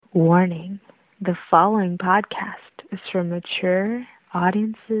Warning: the following podcast is for mature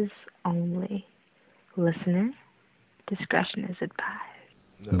audiences only. Listener discretion is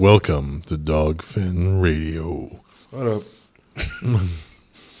advised. Welcome to Dogfin Radio. What up?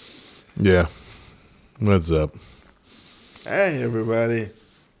 Yeah. What's up? Hey, everybody.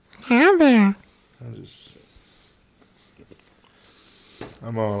 Hi there.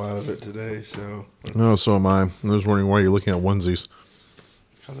 I'm all out of it today, so. No, so am I. I was wondering why you're looking at onesies.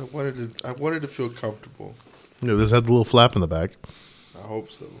 I wanted to feel comfortable. Yeah, this had the little flap in the back. I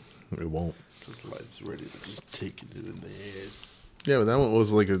hope so. It won't. Just life's ready to just take it in the head. Yeah, but that one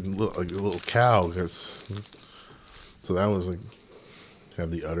was like a little cow. So that was like,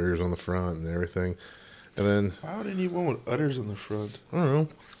 have the udders on the front and everything. And then, Why would I need one with udders on the front? I don't know.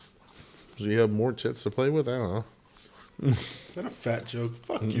 So you have more tits to play with? I don't know. Is that a fat joke?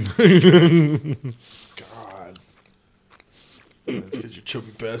 Fuck you. God. That's because your chubby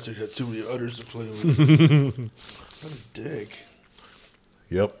bastard had too many udders to play with. What a dick.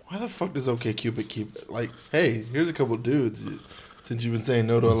 Yep. Why the fuck does OkCupid keep, like, hey, here's a couple dudes. Since you've been saying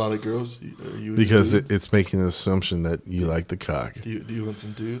no to a lot of girls, are you Because dudes? it's making the assumption that you like the cock. Do you want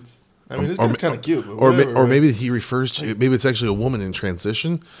some dudes? I mean, this guy's kind of cute, but or whatever, right? maybe he refers to, maybe it's actually a woman in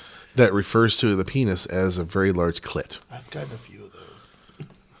transition that refers to the penis as a very large clit. I've gotten a few of those.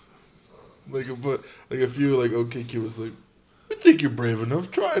 like a few, like, OkCupid's like, I think you're brave enough.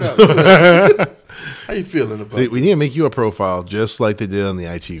 Try it out. How you feeling about See, it? we need to make you a profile just like they did on the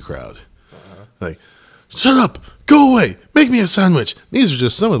IT crowd. Like, shut up, go away, make me a sandwich. These are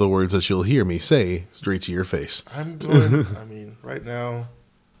just some of the words that you'll hear me say straight to your face. I mean, right now,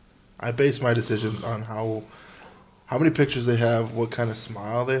 I base my decisions on how many pictures they have, what kind of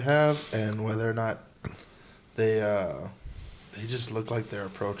smile they have, and whether or not they just look like they're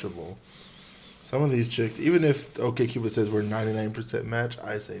approachable. Some of these chicks, even if OkCupid says we're 99% match,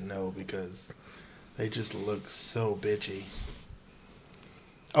 I say no because they just look so bitchy.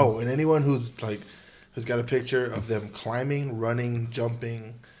 Oh, and anyone who's got a picture of them climbing, running,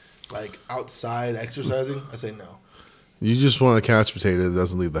 jumping, like outside exercising, I say no. You just want a couch potato that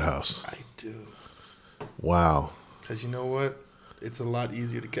doesn't leave the house. I do. Wow. Because you know what? It's a lot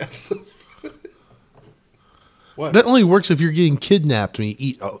easier to catch those. What? That only works if you're getting kidnapped when you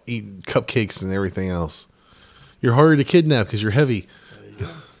eat cupcakes and everything else. You're harder to kidnap because you're heavy. There you go.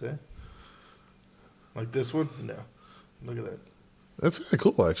 See? Like this one? No. Look at that. That's kind of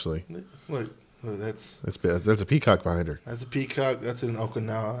cool, actually. Look, that's That's a peacock behind her. a peacock. That's in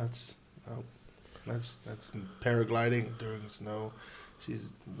Okinawa. That's paragliding during snow.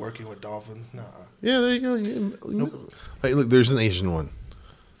 She's working with dolphins. Nah. Yeah, there you go. Nope. Hey, look, there's an Asian one.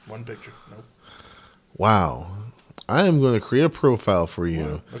 One picture. Nope. Wow. I am going to create a profile for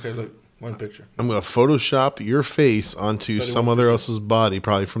you. Okay, look. One picture. I'm going to Photoshop your face onto some other else's body,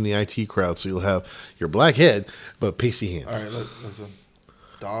 probably from the IT crowd, so you'll have your black head, but pasty hands. All right, look. Listen.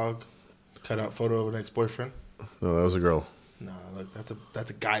 Dog. Cut out photo of an ex-boyfriend. No, that was a girl. Nah, look. That's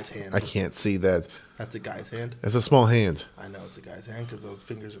a guy's hand. I can't see that. That's a guy's hand. That's a small hand. I know it's a guy's hand because those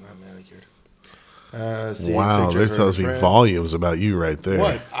fingers are not manicured. Wow, picture that of tells her me friend. volumes about you right there.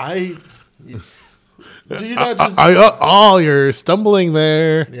 What? Do you not just... You're stumbling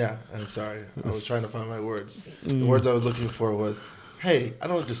there. Yeah, I'm sorry. I was trying to find my words. The words I was looking for was, hey, I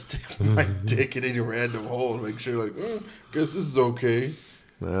don't just stick my dick in any random hole and make sure, like, guess this is okay.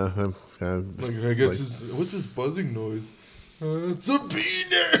 Like, I guess what's this buzzing noise? It's a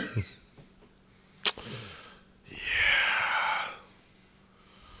beaner.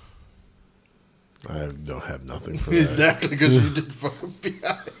 I don't have nothing for that. Exactly, because you did fuck a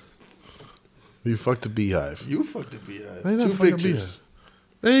beehive. You fucked a beehive. You fucked a beehive. I didn't 2 fuck a pictures. beehive.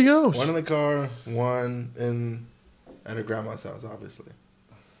 There you go. One in the car, one at her grandma's house, obviously.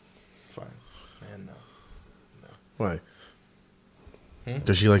 Fine. And no. Why?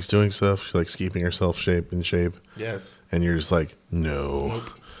 Because she likes doing stuff. She likes keeping herself in shape. Yes. And you're just like, no, Nope.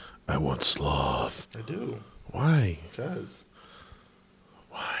 I want sloth. I do. Why? Because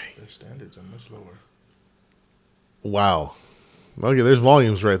Why? their standards are much lower. Wow. Okay, there's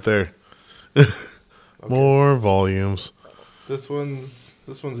volumes right there. More volumes. This one's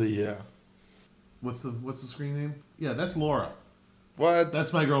a yeah. What's the screen name? Yeah, that's Laura. What?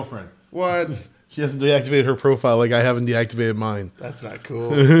 That's my girlfriend. What? She hasn't deactivated her profile like I haven't deactivated mine. That's not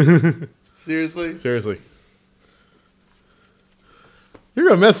cool. Seriously? Seriously.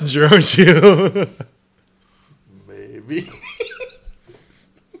 You're a messenger, aren't you? Maybe.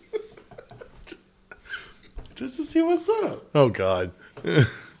 Just to see what's up. Oh, God.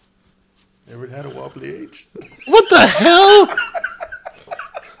 Ever had a wobbly H? What the hell?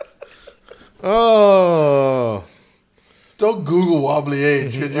 Oh. Don't Google wobbly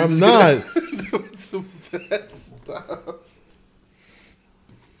H. 'Cause you're I'm just not. doing some bad stuff.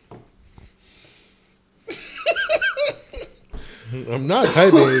 I'm not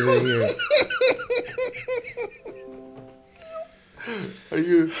typing anything here. Are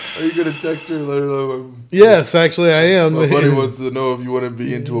you gonna text her and let her know? Yes, actually, I am. My buddy wants to know if you want to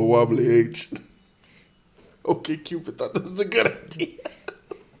be into a wobbly H. Okay, Cupid thought that was a good idea.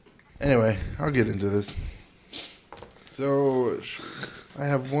 Anyway, I'll get into this. So, I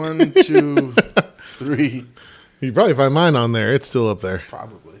have 1, 2, 3. You probably find mine on there. It's still up there.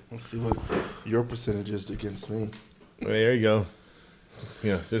 Probably. Let's see what your percentage is against me. There you go.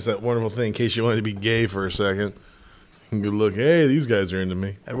 Yeah, just that wonderful thing. In case you wanted to be gay for a second, good look. Hey, these guys are into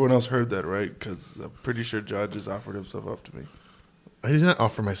me. Everyone else heard that, right? Because I'm pretty sure John just offered himself up to me. I did not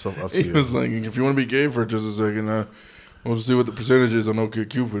offer myself up to He you. was like, if you want to be gay for just a second, we'll see what the percentage is on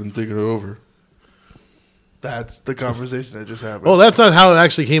OkCupid and think it over. That's the conversation that just happened. Oh, that's not how it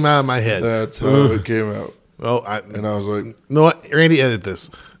actually came out of my head. That's how it came out. Oh, And I was like, you know what? Randy, edit this.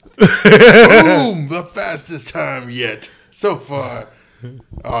 boom, the fastest time yet so far.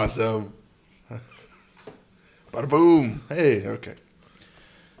 Awesome. Bada boom. Hey, okay.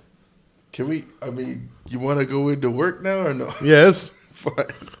 Can we, you want to go into work now or no? Yes. Fine.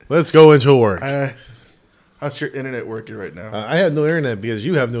 Let's go into work. How's your internet working right now? I have no internet because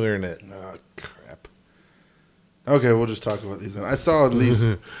you have no internet. Oh, crap. Okay, we'll just talk about these then. I saw at least.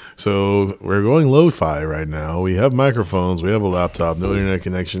 So we're going lo-fi right now. We have microphones, we have a laptop, no internet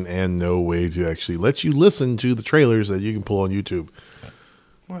connection, and no way to actually let you listen to the trailers that you can pull on YouTube.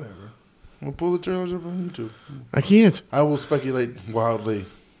 Whatever. We'll pull the trailers up on YouTube. I can't. I will speculate wildly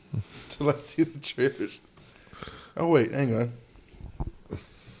till I see the trailers. Oh, wait, hang on. I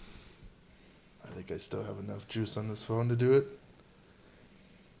think I still have enough juice on this phone to do it.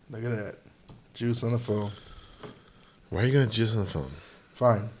 Look at that. Juice on the phone. Why are you going to juice on the phone?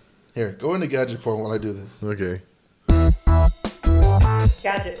 Fine. Here, go into gadget porn while I do this. Okay.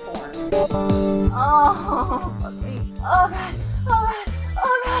 Gadget porn. Oh, okay. Oh, God. Oh, God.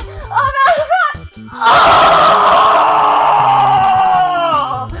 Oh, God. Oh, God.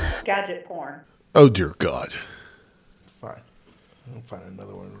 Oh, God. Gadget porn. Oh, dear God. Fine. I'll find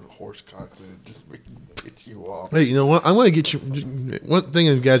another one with a horse cock that just gets you off. Hey, you know what? I'm going to get you one thing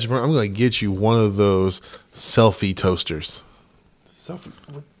in gadget porn. I'm going to get you one of those selfie toasters. Selfie?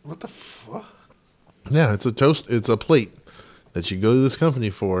 What the fuck? Yeah, it's a toast. It's a plate that you go to this company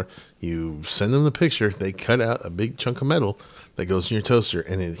for. You send them the picture. They cut out a big chunk of metal that goes in your toaster,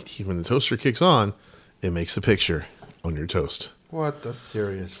 and when the toaster kicks on, it makes a picture on your toast. What the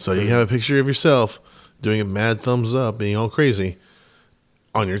serious? So you have a picture of yourself doing a mad thumbs up, being all crazy,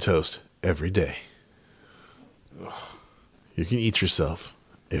 on your toast every day. You can eat yourself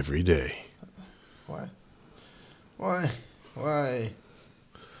every day. Why? I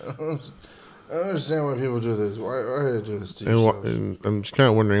don't understand why people do this. Why do they do this to yourself? And I'm just kind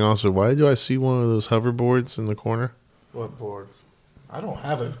of wondering also, why do I see one of those hoverboards in the corner? What boards? I don't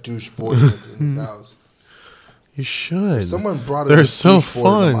have a douche board in this house. You should. If someone brought They're a so douche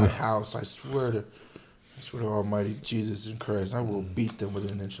board to fun. my house, I swear to Almighty Jesus and Christ, I will beat them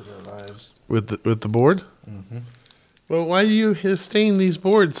within an inch of their lives. With the board? Mm-hmm. Well, why do you sustain these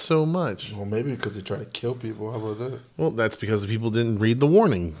boards so much? Well, maybe because they try to kill people. How about that? Well, that's because the people didn't read the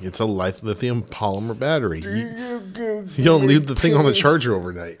warning. It's a lithium polymer battery. You don't leave the thing on the charger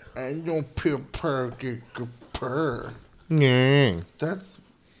overnight. I don't purr. Yeah. That's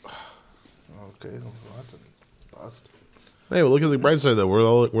okay. Well, that's a bust. Hey, well, look at the bright side, though.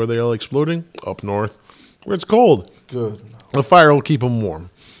 Where they all exploding? Up north, where it's cold. Good. The fire will keep them warm.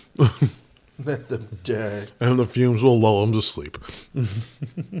 Let them die. And the fumes will lull them to sleep.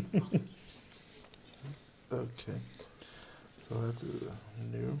 Okay. So that's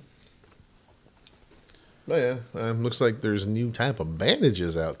new. Oh, yeah. Looks like there's a new type of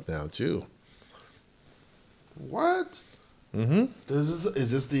bandages out now, too. What? Mm-hmm.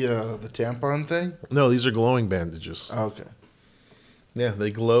 Is this the tampon thing? No, these are glowing bandages. Okay. Yeah, they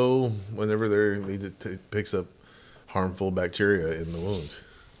glow whenever it picks up harmful bacteria in the wound.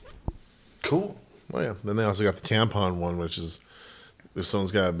 Cool. Well, yeah. Then they also got the tampon one, which is if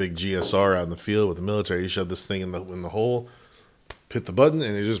someone's got a big GSR out in the field with the military, you shove this thing in the hole, hit the button,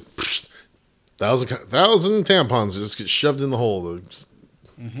 and it just 1,000 tampons just get shoved in the hole to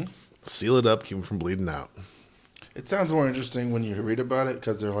seal it up, keep them from bleeding out. It sounds more interesting when you read about it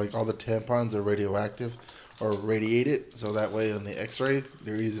because they're like all the tampons are radioactive or radiated, so that way on the X-ray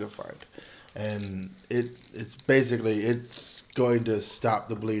they're easy to find, and it's going to stop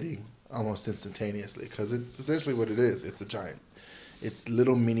the bleeding almost instantaneously because it's essentially what it is. It's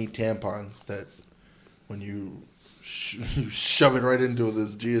little mini tampons that when you you shove it right into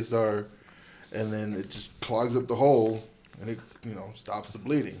this GSR, and then it just clogs up the hole, and it stops the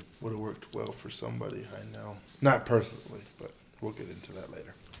bleeding. Would have worked well for somebody I know, not personally, but we'll get into that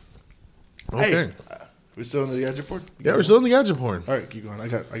later. Okay. Hey, we still in the gadget porn? Yeah, we're still in the gadget porn. All right, keep going. I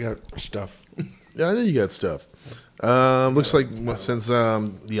got stuff. Yeah, I know you got stuff. Looks like since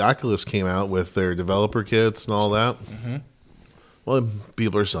the Oculus came out with their developer kits and all that, well,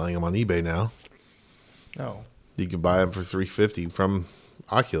 people are selling them on eBay now. No. You can buy them for $350 from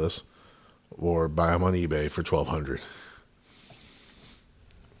Oculus, or buy them on eBay for $1,200.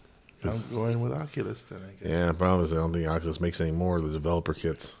 I'm going with Oculus then, I guess. Yeah, the problem is I don't think Oculus makes any more of the developer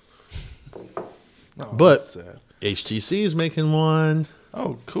kits. Oh, But that's sad. HTC is making one.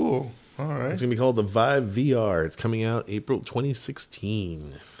 Oh, cool. All right. It's going to be called the Vive VR. It's coming out April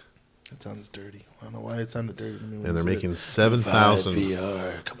 2016. That sounds dirty. I don't know why it sounded dirty to me. when And they're you said making it. 7,000. Vive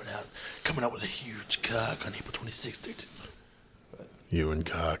VR coming out with a huge cock on April 26th. You and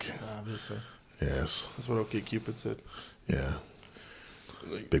cock. Obviously, Yes. that's what OkCupid said. Yeah.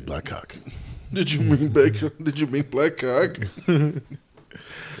 Big black cock. Did you mean black cock? But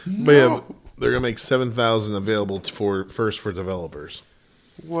yeah, they're going to make 7,000 available for developers.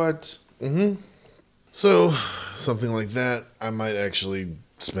 What? So, something like that, I might actually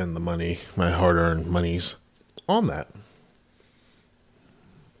spend the money, my hard-earned monies, on that.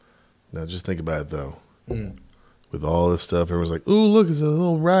 Now, just think about it, though. With all this stuff, everyone's like, ooh, look, it's a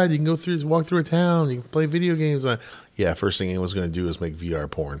little ride. You can walk through a town. You can play video games. Yeah, first thing anyone's going to do is make VR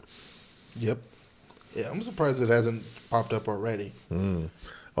porn. Yep. Yeah, I'm surprised it hasn't popped up already.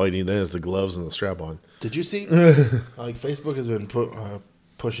 All you need then is the gloves and the strap-on. Did you see? Like Facebook has been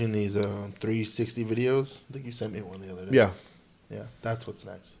pushing these 360 videos. I think you sent me one the other day. Yeah. Yeah, that's what's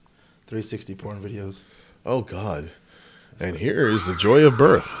next. 360 porn videos. Oh, God. And here is the joy of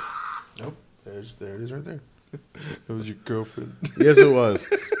birth. Nope. There it is right there. It was your girlfriend. Yes, it was.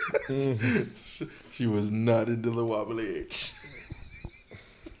 She was not into the wobbly H.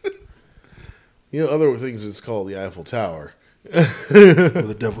 You know, other things it's called the Eiffel Tower. Or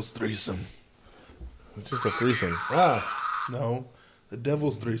the devil's threesome. It's just a threesome. Ah. No, the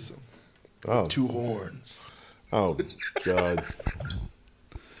devil's threesome. Oh. 2 horns. Oh, God.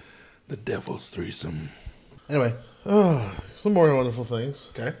 The devil's threesome. Anyway. Some more wonderful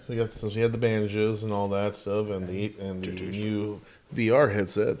things. Okay. So we had the bandages and all that stuff, and the new VR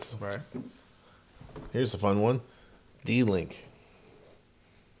headsets. Right. Here's a fun one: D-Link.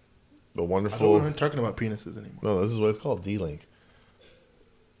 The I wonderful. don't talking about penises anymore. No, this is what it's called: D-Link.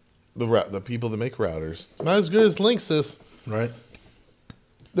 The people that make routers, not as good as Linksys. Right.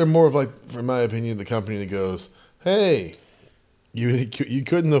 They're more of like, for my opinion, the company that goes, "Hey, you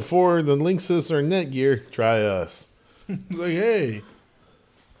couldn't afford the Linksys or Netgear? Try us." It's like, hey,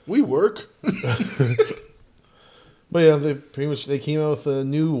 we work. But yeah, they came out with a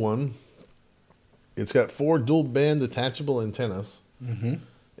new one. It's got 4 dual band detachable antennas. Mm-hmm.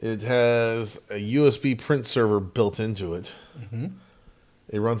 It has a USB print server built into it. Mm-hmm.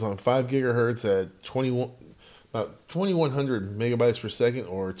 It runs on 5 gigahertz at about 2,100 megabytes per second,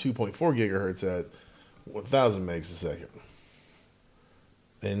 or 2.4 gigahertz at 1,000 megs a second.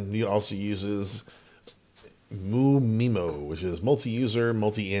 And it also uses MoMeMo, which is multi-user,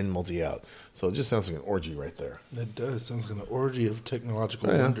 multi-in, multi-out. So it just sounds like an orgy right there. That does. Sounds like an orgy of technological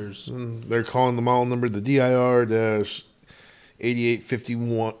Oh, yeah. wonders. And they're calling the model number the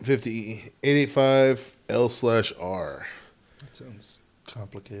DIR-8885L/R. That sounds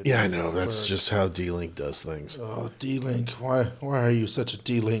complicated. Yeah, I know. That's just how D-Link does things. Oh, D-Link. Why are you such a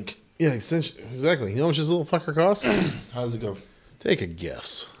D-Link? Yeah, exactly. You know how much this little fucker costs? How does it go? Take a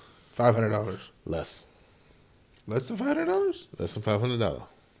guess. $500. Less. Less than $500? Less than $500.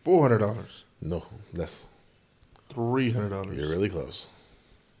 $400. No, less. $300. You're really close.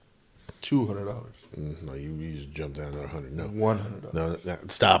 $200. No, you just jumped down to 100. No. $100. No,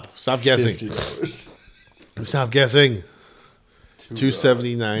 stop. Stop guessing. $50. Stop guessing. $2.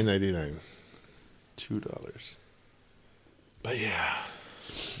 $279.99. $2. But yeah.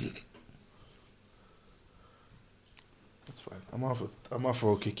 That's fine. I'm off of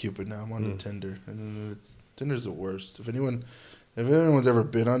OkCupid now. I'm on the Tinder, and Tinder's the worst. If anyone's ever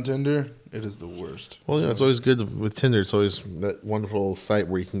been on Tinder, it is the worst. Well, yeah, it's always good with Tinder. It's always that wonderful site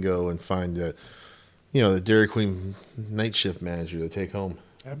where you can go and find that, the Dairy Queen night shift manager to take home.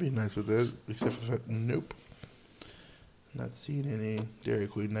 I'd be nice with that, except for the fact, nope. Not seeing any Dairy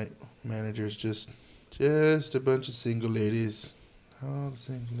Queen night managers. Just a bunch of single ladies. All the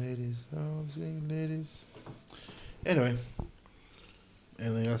single ladies. All the single ladies. Anyway,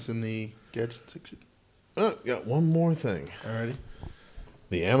 anything else in the gadget section? Oh, got one more thing. Alrighty.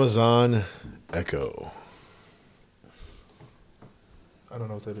 The Amazon Echo. I don't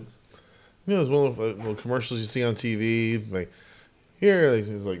know what that is. You know, it's one of the little commercials you see on TV. Like, here, it's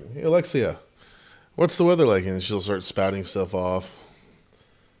like, hey, Alexia, what's the weather like? And she'll start spouting stuff off.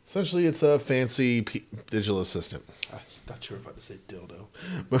 Essentially, it's a fancy digital assistant. I thought you were about to say dildo.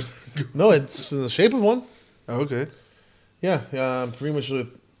 But No, it's in the shape of one. oh, okay. Yeah, pretty much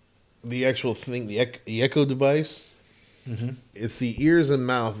with the actual thing, the Echo device. Mm-hmm. It's the ears and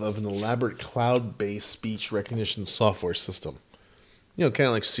mouth of an elaborate cloud-based speech recognition software system. You know, kind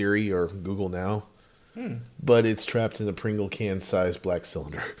of like Siri or Google Now. But it's trapped in a Pringle can-sized black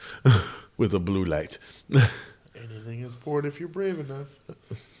cylinder with a blue light. Anything is porn if you're brave enough.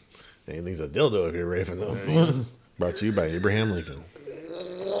 Anything's a dildo if you're brave enough. Brought to you by Abraham Lincoln.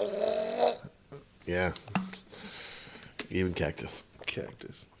 Yeah. Even Cactus.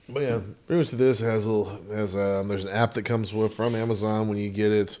 Cactus. But yeah, pretty much this has there's an app that comes with from Amazon when you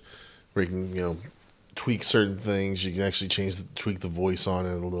get it, where you can tweak certain things. You can actually tweak the voice on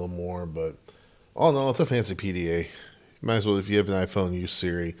it a little more. But all in all, it's a fancy PDA. You might as well, if you have an iPhone, use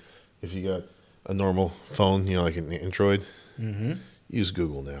Siri. If you got a normal phone, like an Android, use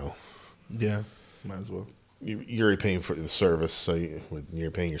Google Now. Yeah, might as well. You're already paying for the service, so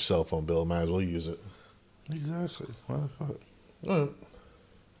you're paying your cell phone bill. Might as well use it. Exactly. Why the fuck? All right.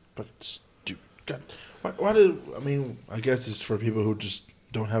 Fucking stupid. God. I guess it's for people who just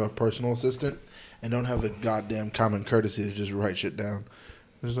don't have a personal assistant and don't have the goddamn common courtesy to just write shit down.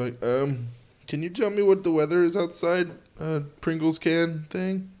 It's like, can you tell me what the weather is outside Pringles can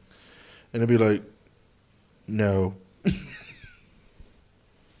thing? And it'd be like, no.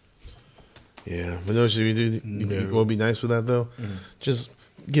 Yeah, but notice if you do, what would be nice with that though? Just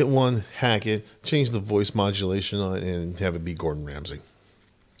get one, hack it, change the voice modulation on it, and have it be Gordon Ramsay.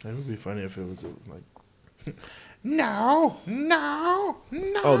 It would be funny if it was like, no.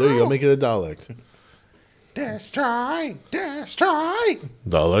 Oh, there you go. Make it a dialect. Destroy.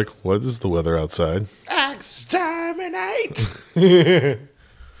 Dalek, what is the weather outside? Exterminate.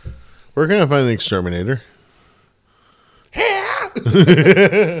 Where can I find an exterminator?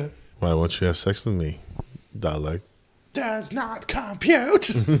 Here. Why won't you have sex with me, Dalek? Does not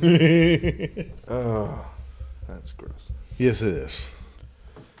compute. Oh, that's gross. Yes, it is.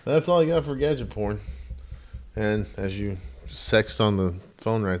 That's all I got for gadget porn. And as you sexed on the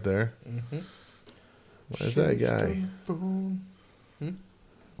phone right there, where's that guy?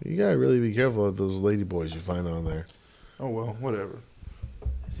 You gotta really be careful of those lady boys you find on there. Oh, well, whatever.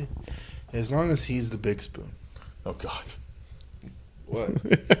 As long as he's the big spoon. Oh, God. What?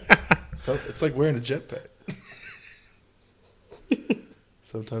 So it's like wearing a jetpack.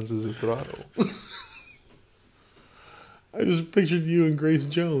 Sometimes there's a throttle. I just pictured you and Grace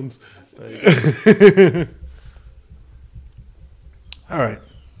Jones. All right.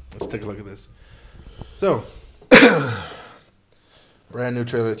 Let's take a look at this. So, brand new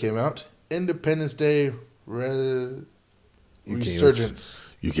trailer came out. Independence Day Resurgence.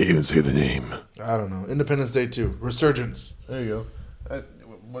 You can't even say the name. I don't know. Independence Day 2. Resurgence. There you go.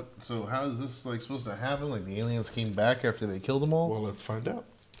 So how is this supposed to happen? Like the aliens came back after they killed them all? Well, let's find out.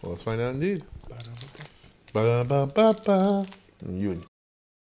 Well, let's find out indeed. Ba-da-ba-ba-ba. You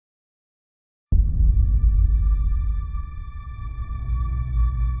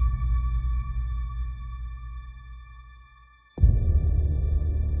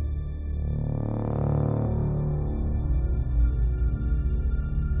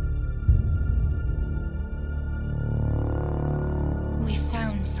We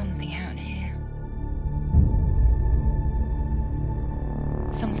found something out here.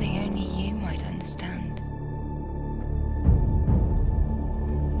 Something only you might understand.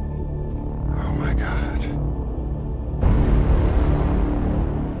 Oh my God.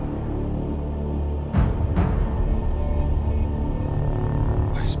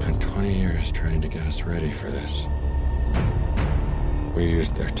 I spent 20 years trying to get us ready for this. We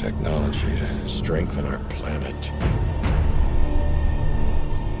used their technology to strengthen our planet.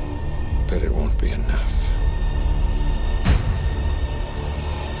 But it won't be enough.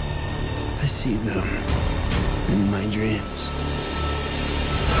 I see them in my dreams.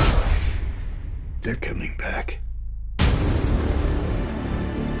 They're coming back.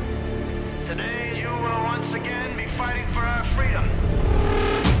 Today, you will once again be fighting for our freedom.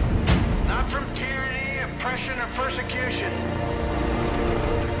 Not from tyranny, oppression, or persecution,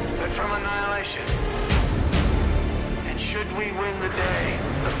 but from annihilation. And should we win the day,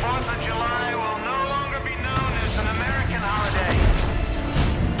 the 4th of July will no longer be known as an American holiday,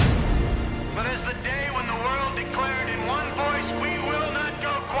 but as the day when the world declared in one voice, we will not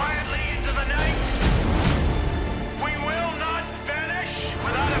go quietly into the night. We will not vanish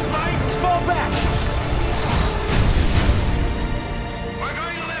without a fight. Fall back! We're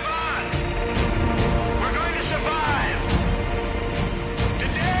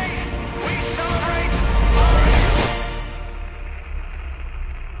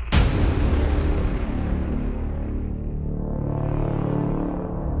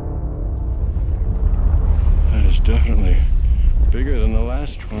definitely bigger than the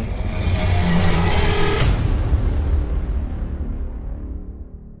last one.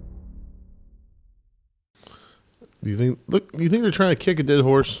 Do you think they're trying to kick a dead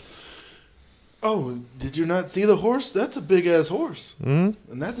horse? Oh, did you not see the horse? That's a big ass horse, and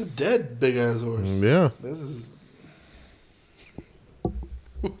that's a dead big ass horse. Yeah. This is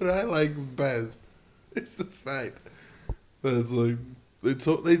what I like best. It's the fact that it's like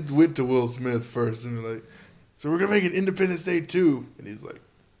they went to Will Smith first and they're like, so we're gonna make an Independence Day 2, and he's like,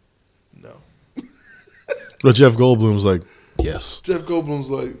 no. But Jeff Goldblum's like, yes. Jeff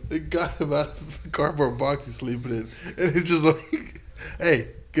Goldblum's like, they got him out of the cardboard box he's sleeping in, and it's just like, hey,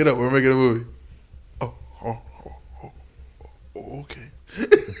 get up, we're making a movie. Oh, okay.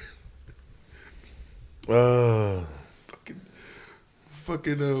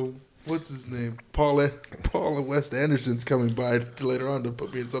 Fucking what's his name? Paul and Wes Anderson's coming by later on to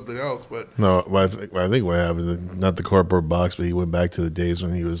put me in something else, but No, I think what happened, not the cardboard box, but he went back to the days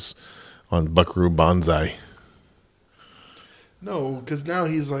when he was on Buckaroo Banzai. no, because now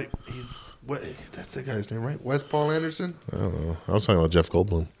he's what? That's the guy's name, right? Wes Paul Anderson. I don't know. I was talking about Jeff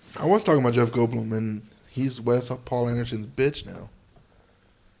Goldblum. I was talking about Jeff Goldblum, and he's Wes Paul Anderson's bitch now.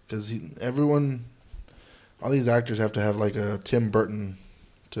 Because all these actors have to have like a Tim Burton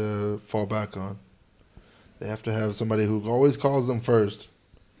to fall back on. They have to have somebody who always calls them first.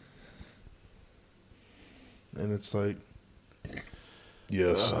 And it's like,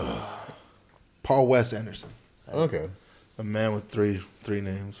 Yes. Paul Wes Anderson. Okay. A man with three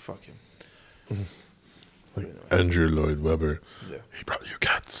names. Fuck him. Like Andrew Lloyd Webber. Yeah. He brought you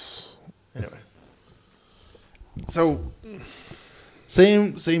cats. Anyway. So,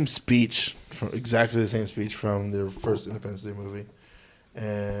 same speech, exactly the same speech from their first Independence Day movie.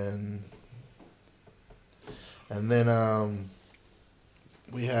 And then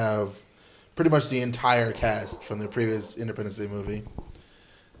we have pretty much the entire cast from the previous Independence Day movie.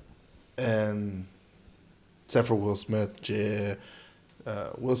 And except for Will Smith,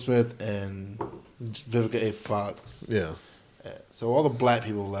 Will Smith and Vivica A. Fox. Yeah. So all the black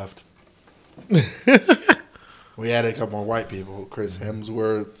people left. We added a couple more white people, Chris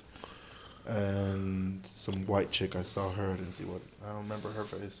Hemsworth and some white chick. I saw her. I didn't see I don't remember her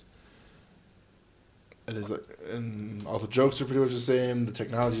face. It is like, and all the jokes are pretty much the same. The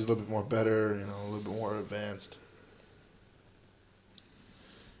technology is a little bit more better, a little bit more advanced.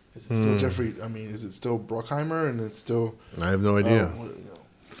 Is it still Jeffrey? I mean, is it still Bruckheimer? And it's still. I have no idea.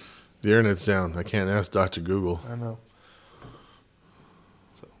 The internet's down. I can't ask Dr. Google. I know.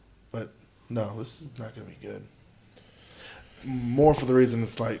 So, but no, this is not going to be good. More for the reason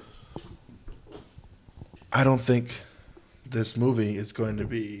it's like, I don't think this movie is going to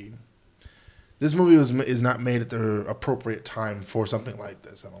be. This movie is not made at the appropriate time for something like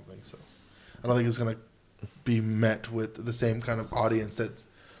this. I don't think so. I don't think it's going to be met with the same kind of audience that's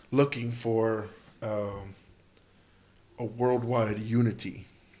looking for a worldwide unity.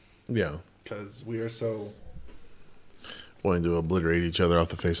 Yeah. Because we are so. Wanting to obliterate each other off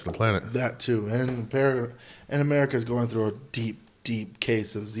the face of the planet. That too. And America is going through a deep, deep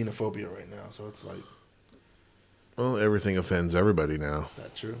case of xenophobia right now. So it's like. Well, everything offends everybody now.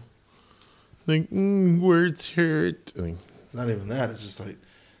 That's true. Like, words hurt. It's not even that. It's just like,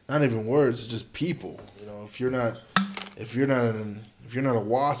 not even words. It's just people. If you're not a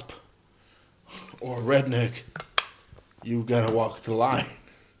WASP or a redneck, you gotta walk the line.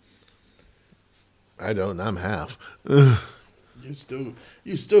 I don't. I'm half. You still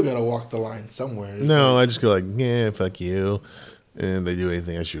gotta walk the line somewhere. No, I just go like, yeah, fuck you, and they do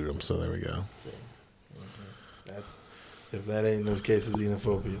anything, I shoot them. So there we go. If that ain't no case of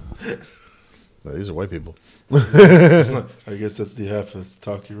xenophobia. No, these are white people. I guess that's the half that's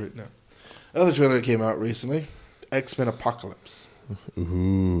talking right now. Another trailer that came out recently, X-Men Apocalypse.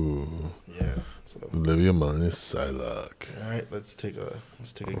 Ooh. Yeah. So, Olivia Munn is Psylocke. All right, let's take a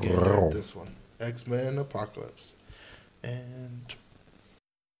gander at this one. X-Men Apocalypse. And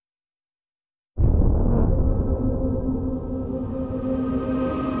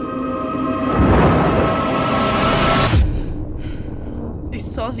I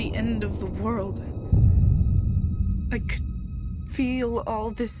saw the end of the world. I could feel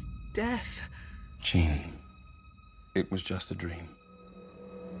all this death. Jean, it was just a dream.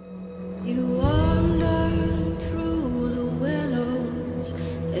 You wander through the willows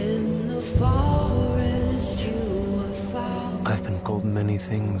in the forest you have found. I've been called many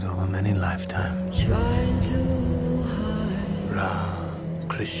things over many lifetimes. Trying to hide. Ra,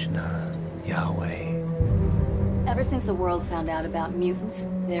 Krishna, Yahweh. Ever since the world found out about mutants,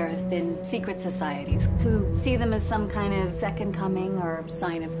 there have been secret societies who see them as some kind of second coming or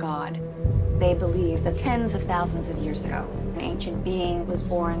sign of God. They believe that tens of thousands of years ago, an ancient being was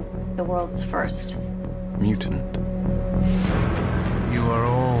born, the world's first. Mutant. You are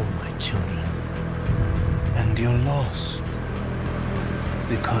all my children. And you're lost.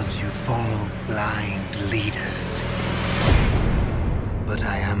 Because you follow blind leaders. But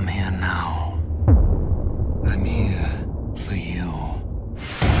I am here now. I'm here for you.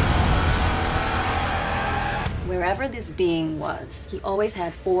 Wherever this being was, he always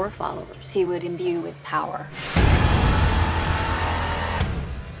had 4 followers he would imbue with power.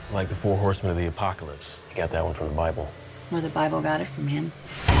 Like the 4 horsemen of the apocalypse. You got that one from the Bible. Or the Bible got it from him.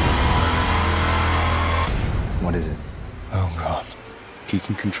 What is it? Oh, God. He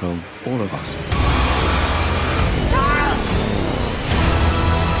can control all of us.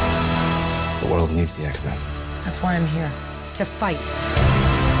 The world needs the X-Men. That's why I'm here. To fight.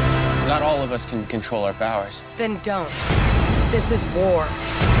 Not all of us can control our powers. Then don't. This is war.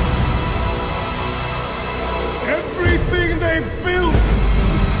 Everything they've built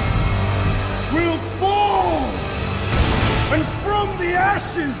will fall! And from the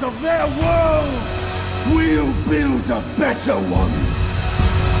ashes of their world, we'll build a better one!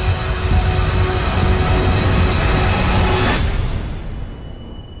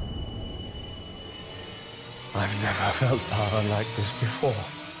 I've never felt power like this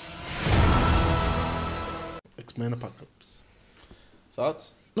before. X-Men Apocalypse.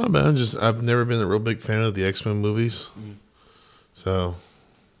 Thoughts? Not bad. I've never been a real big fan of the X-Men movies. So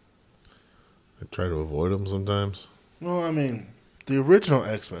I try to avoid them sometimes. Well, I mean, the original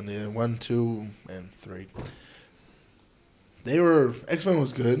X-Men, the 1, 2, and 3, X-Men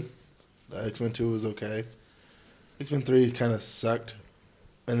was good. X-Men 2 was okay. X-Men 3 kind of sucked.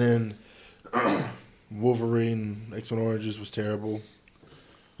 And then Wolverine, X-Men Origins was terrible.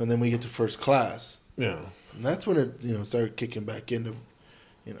 And then we get to First Class. Yeah. And that's when it, started kicking back into,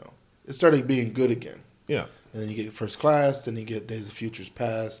 it started being good again. Yeah. And then you get First Class, then you get Days of Futures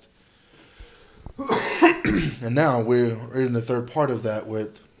Past. And now we're in the third part of that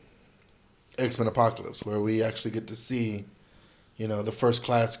with X-Men Apocalypse, where we actually get to see, the First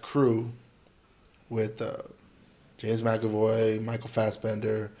Class crew with James McAvoy, Michael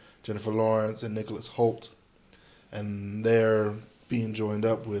Fassbender, Jennifer Lawrence, and Nicholas Hoult. And they're being joined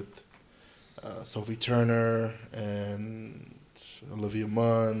up with Sophie Turner and Olivia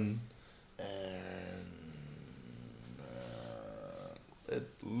Munn, and it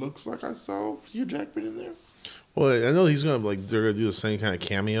looks like I saw Hugh Jackman in there. Well, I know they're gonna do the same kind of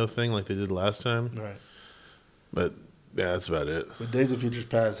cameo thing like they did last time. Right. But yeah, that's about it. But Days of Futures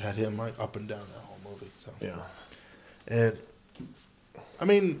Past had him up and down that whole movie. So yeah. And I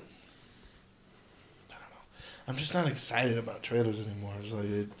mean, I don't know. I'm just not excited about trailers anymore.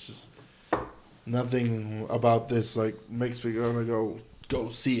 It's just nothing about this makes me gonna go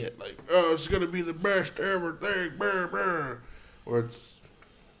see it. It's gonna be the best ever thing, brr, brr.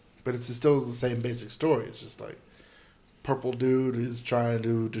 But it's still the same basic story. It's just purple dude is trying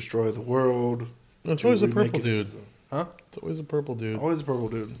to destroy the world. It's always a purple dude. Huh? It's always a purple dude. Always a purple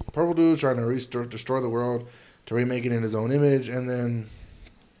dude. Purple dude trying to destroy the world, to remake it in his own image, and then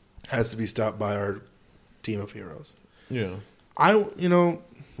has to be stopped by our team of heroes. Yeah.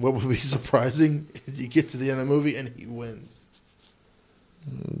 What would be surprising is you get to the end of the movie and he wins.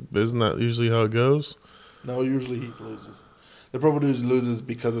 Isn't that usually how it goes? No, usually he loses. The purple dude loses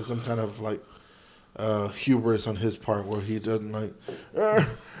because of some kind of hubris on his part, where he doesn't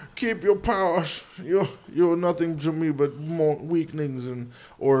keep your powers. You're nothing to me but more weakenings,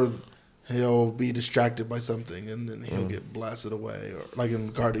 or he'll be distracted by something and then he'll get blasted away, or like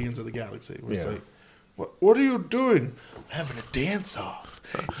in Guardians of the Galaxy, where it's what are you doing? I'm having a dance off.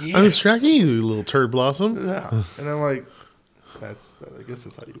 Yes. I'm distracting you, you little turd blossom. Yeah, and I'm like, I guess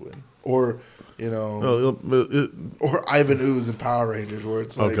that's how you win. Or or Ivan Ooze in Power Rangers, where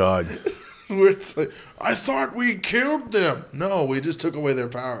it's oh god, where it's I thought we killed them. No, we just took away their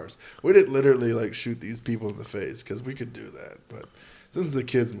powers. We didn't literally shoot these people in the face, because we could do that. But since it's a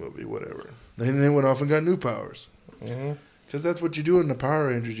kids movie, whatever. Then they went off and got new powers. Because that's what you do in the Power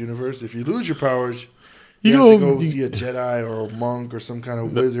Rangers universe. If you lose your powers, you have to go see a Jedi or a monk or some kind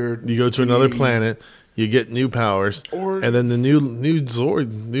of wizard. You go to another planet. You get new powers, and then the new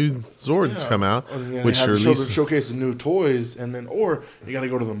Zords come out, which showcase the new toys, and then you got to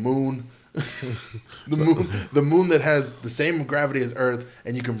go to the moon, the moon that has the same gravity as Earth,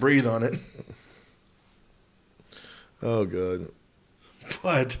 and you can breathe on it. Oh god!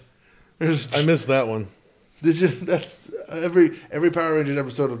 But I missed that one. That's every Power Rangers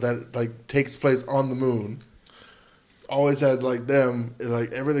episode of that takes place on the moon. Always has them,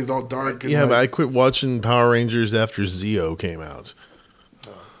 everything's all dark. And but I quit watching Power Rangers after Zeo came out.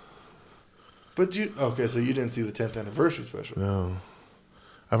 But so you didn't see the 10th anniversary special? No.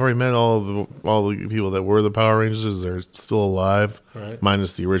 I've already met all the people that were the Power Rangers. They're still alive, right?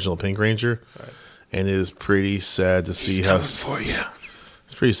 Minus the original Pink Ranger. Right. And it is pretty sad to see He's coming for you.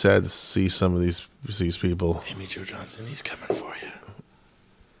 It's pretty sad to see some of these people. Amy Jo Johnson, he's coming for you.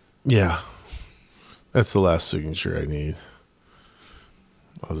 Yeah, that's the last signature I need.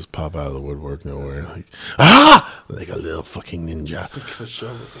 I'll just pop out of the woodwork nowhere, like a little fucking ninja.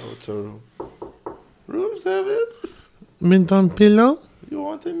 Room service. Mint on pillow. You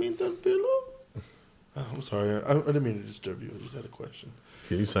want a mint on pillow? Oh, I'm sorry. I didn't mean to disturb you. I just had a question.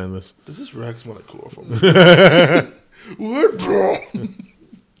 Can you sign this? Does this rack smell like chloroform? What, bro?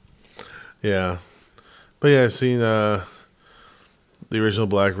 Yeah. But yeah, I've seen the original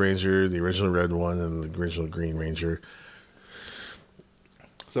Black Ranger, the original Red one, and the original Green Ranger.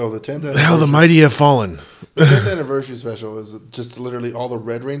 So the 10th anniversary... How the mighty have fallen. The 10th anniversary special is just literally all the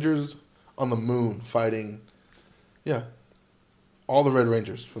Red Rangers on the moon fighting... Yeah. All the Red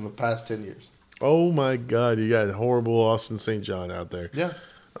Rangers from the past 10 years. Oh my God, you got horrible Austin St. John out there. Yeah.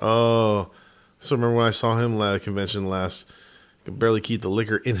 Oh. So remember when I saw him at a convention last, I could barely keep the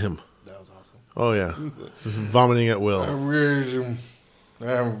liquor in him. That was awesome. Oh yeah. Vomiting at will.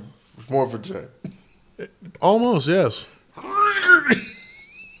 I'm more for Jay. Almost, yes.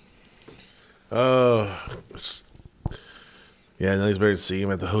 Yeah, now he's better to see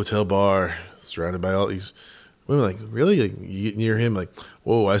him at the hotel bar, surrounded by all these women. Like, really? Like, you get near him, like,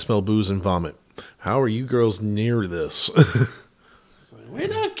 whoa, I smell booze and vomit. How are you girls near this? It's like, we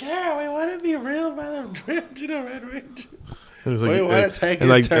don't care. We want to be real by the original Red Ranger. And like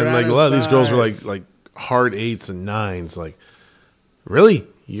a lot of these girls were like hard 8s and 9s. Like, really?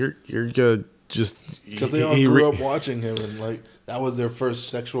 You're just because they all grew up watching him, and like that was their first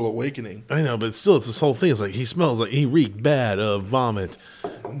sexual awakening. I know, but still, it's this whole thing. It's like he smells like he reeked bad of vomit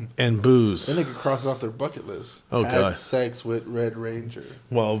and booze. Then they could cross it off their bucket list. Oh Had God! sex with Red Ranger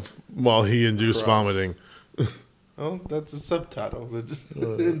while he induced vomiting. Oh, that's a subtitle. Just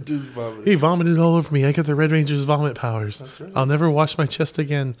induced vomiting. He vomited all over me. I got the Red Ranger's vomit powers. That's right. I'll never wash my chest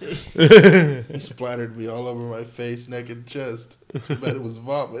again. He splattered me all over my face, neck, and chest. Too bad it was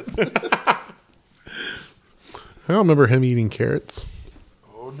vomit. I don't remember him eating carrots.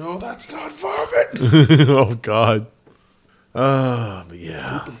 Oh no, that's not vomit. Oh God. But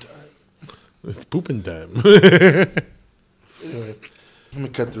yeah. It's pooping time. Anyway, let me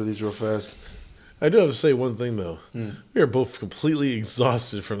cut through these real fast. I do have to say one thing though. We are both completely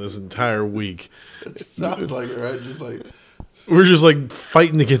exhausted from this entire week. It sounds like it, right? Just like we're just like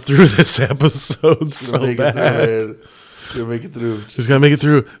fighting to get through this episode so bad. Gonna make it through. Just gotta make it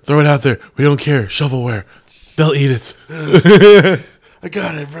through. Throw it out there. We don't care. Shovelware. They'll eat it. I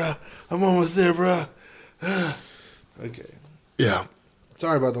got it, bro. I'm almost there, bro. Okay. Yeah.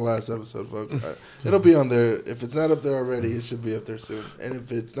 Sorry about the last episode, folks. It'll be on there. If it's not up there already, it should be up there soon. And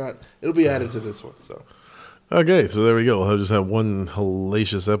if it's not, it'll be added to this one. So. Okay, so there we go. We'll just have one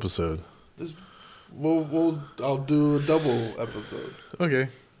hellacious episode. I'll do a double episode. Okay.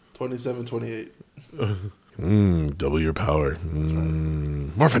 27, 28. Double your power.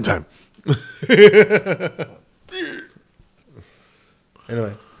 Right. Morphin' time.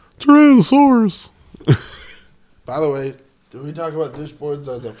 Anyway. Tyrannosaurus. By the way, did we talk about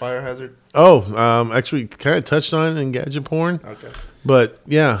doucheboards as a fire hazard? Oh, actually, kind of touched on it in gadget porn. Okay. But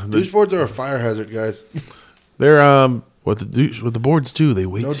yeah, doucheboards are a fire hazard, guys. They're what the boards do. They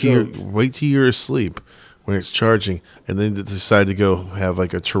wait till you're asleep when it's charging, and then they decide to go have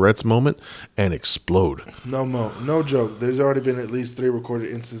like a Tourette's moment and explode. No joke. There's already been at least 3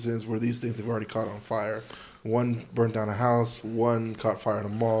 recorded instances where these things have already caught on fire. One burned down a house, one caught fire in a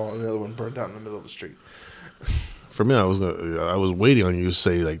mall, and the other one burned down in the middle of the street. For me, I was waiting on you to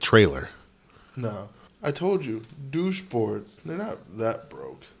say like trailer. No, I told you, douche boards. They're not that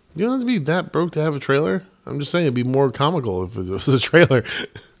broke. You don't have to be that broke to have a trailer. I'm just saying it'd be more comical if it was a trailer.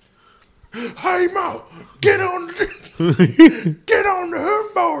 Hey Mo, get on the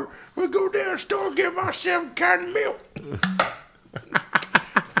hoverboard. We'll go down the store and get myself a can of milk.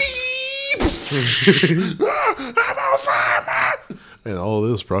 I'm on fire, man. And all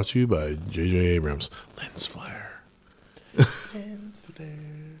this brought to you by J.J. Abrams. Lens flare.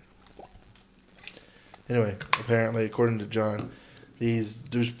 Anyway, apparently, according to John, these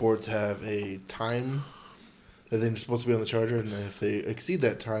douche boards have a time that they're supposed to be on the charger, and if they exceed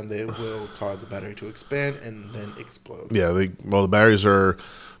that time, they will cause the battery to expand and then explode. Yeah, the batteries are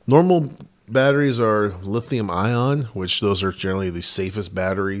normal. Batteries are lithium ion, which those are generally the safest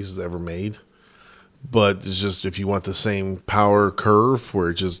batteries ever made. But it's just if you want the same power curve where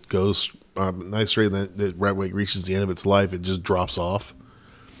it just goes nice rate, and then right when it reaches the end of its life, it just drops off.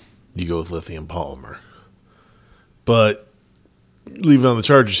 you go with lithium polymer. But leave it on the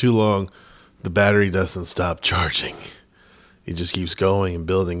charger too long, the battery doesn't stop charging. It just keeps going and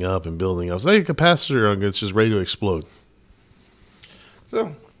building up and building up. It's like a capacitor, it's just ready to explode.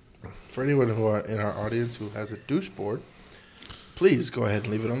 So, for anyone who are in our audience who has a douche board, please go ahead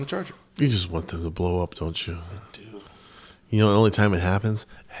and leave it on the charger. You just want them to blow up, don't you? I do. You know, the only time it happens?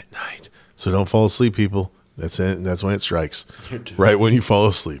 At night. So don't fall asleep, people. That's it. That's when it strikes. Right when you fall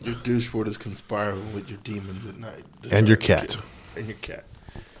asleep. Your douche board is conspiring with your demons at night. And your cat. And your cat.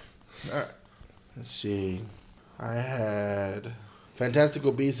 All right. Let's see. I had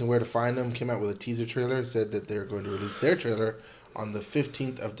Fantastical Beasts and Where to Find Them came out with a teaser trailer. Said that they're going to release their trailer on the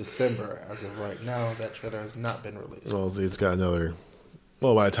 15th of December. As of right now, that trailer has not been released. Well, it's got another...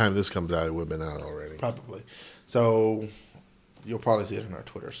 Well, by the time this comes out, it would have been out already. Probably. So, you'll probably see it on our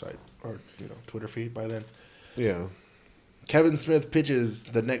Twitter site. Or, Twitter feed by then. Yeah. Kevin Smith pitches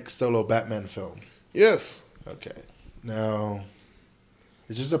the next solo Batman film. Yes. Okay. Now,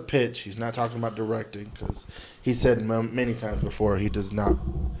 it's just a pitch. He's not talking about directing because he said many times before he does not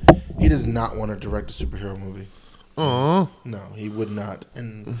want to direct a superhero movie. Aww. No, he would not.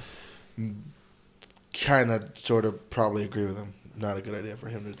 And kind of, sort of, probably agree with him. Not a good idea for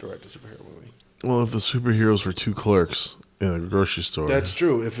him to direct a superhero movie. Well, if the superheroes were two clerks in a grocery store. That's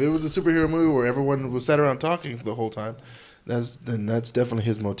true. If it was a superhero movie where everyone was sat around talking the whole time, that's definitely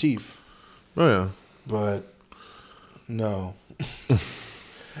his motif. Oh, yeah. But, no.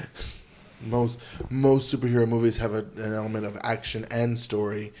 Most superhero movies have an element of action and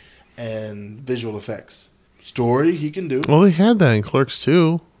story and visual effects. Story, he can do. Well, they had that in Clerks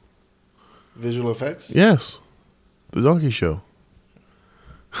too. Visual effects? Yes. The Donkey Show.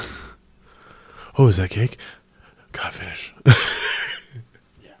 Oh, is that cake? Gotta finish.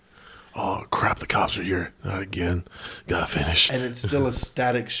 Yeah. Oh, crap, the cops are here. Not again. Gotta finish. And it's still a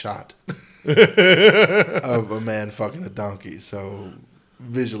static shot of a man fucking a donkey. So,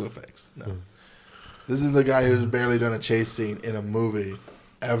 visual effects. No. This is the guy who's barely done a chase scene in a movie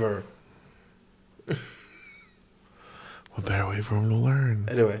ever. What better way for him to learn?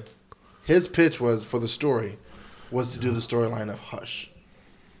 Anyway, his pitch was for the story was to do the storyline of Hush,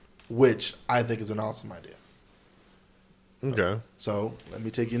 which I think is an awesome idea. Okay. So let me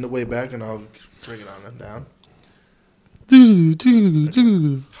take you in the way back, and I'll bring it on down.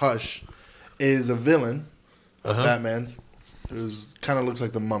 Hush is a villain of Batman's, who's kind of looks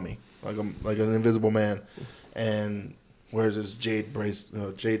like the Mummy, like an invisible man, and wears his jade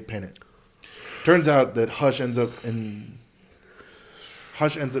pendant. Turns out that Hush ends up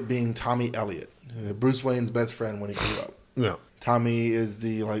being Tommy Elliott, Bruce Wayne's best friend when he grew up. Yeah. Tommy is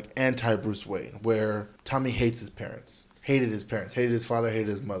the anti-Bruce Wayne, where Tommy hated his parents, hated his father, hated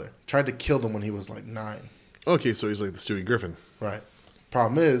his mother. Tried to kill them when he was 9. Okay, so he's like the Stewie Griffin. Right.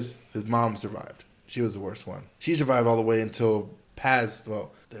 Problem is, his mom survived. She was the worst one. She survived all the way until past.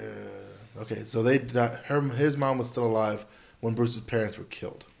 Okay, so his mom was still alive when Bruce's parents were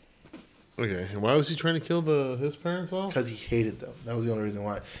killed. Okay, and why was he trying to kill his parents off? Because he hated them. That was the only reason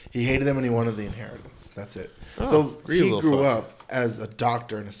why. He hated them and he wanted the inheritance. That's it. Oh, so he grew fuck. up as a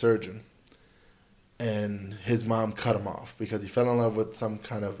doctor and a surgeon. And his mom cut him off because he fell in love with some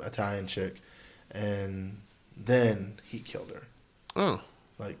kind of Italian chick. And then he killed her. Oh.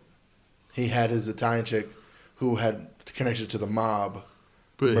 He had his Italian chick who had connections to the mob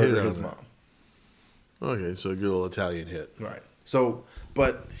Put murder his mom. Okay, so a good old Italian hit. Right. So,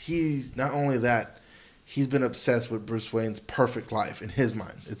 but he's not only that, he's been obsessed with Bruce Wayne's perfect life in his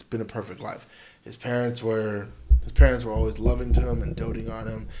mind. It's been a perfect life. His parents were always loving to him and doting on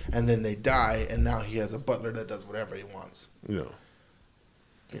him, and then they die, and now he has a butler that does whatever he wants.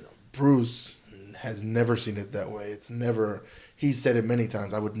 Bruce has never seen it that way. He's said it many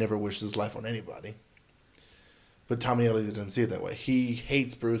times, I would never wish this life on anybody. But Tommy Elliott doesn't see it that way. He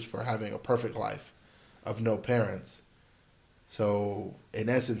hates Bruce for having a perfect life of no parents. So, in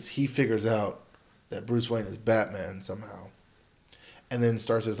essence, he figures out that Bruce Wayne is Batman somehow. And then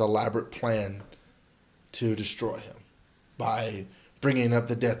starts his elaborate plan to destroy him by bringing up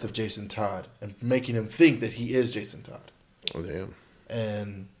the death of Jason Todd and making him think that he is Jason Todd. Oh, damn.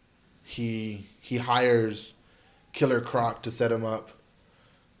 And he hires Killer Croc to set him up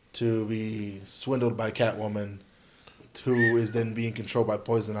to be swindled by Catwoman, who is then being controlled by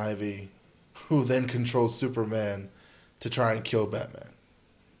Poison Ivy, who then controls Superman to try and kill Batman.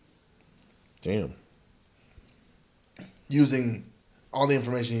 Damn. Using all the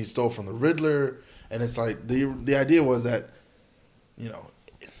information he stole from the Riddler, and it's like the idea was that,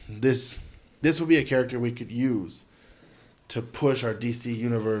 this would be a character we could use to push our DC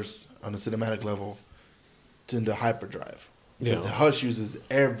universe on a cinematic level into hyperdrive, Because Hush uses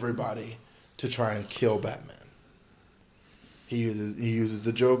everybody to try and kill Batman. He uses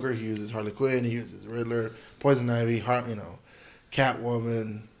the Joker, he uses Harley Quinn, he uses Riddler, Poison Ivy,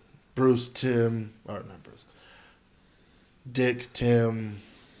 Catwoman, Dick, Tim,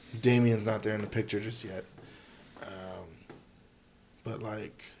 Damian's not there in the picture just yet.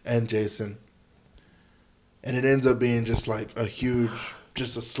 And Jason. And it ends up being just like a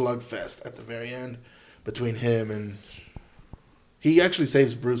slugfest at the very end between him and... He actually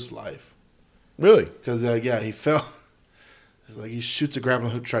saves Bruce's life. Really? Because, he fell... It's like he shoots a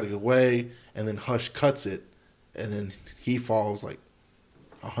grappling hook to try to get away, and then Hush cuts it, and then he falls like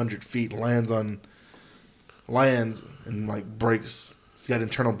 100 feet, lands, and like breaks. He's got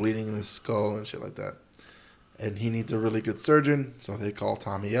internal bleeding in his skull and shit like that. And he needs a really good surgeon, so they call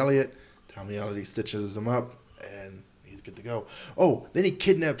Tommy Elliott. Tommy Elliott stitches him up, and he's good to go. Oh, then he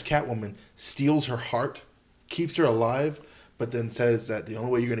kidnaps Catwoman, steals her heart, keeps her alive, but then says that the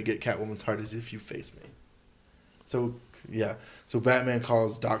only way you're going to get Catwoman's heart is if you face me. So Batman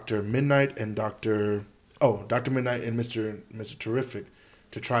calls Dr. Midnight and Dr. Midnight and Mr. Terrific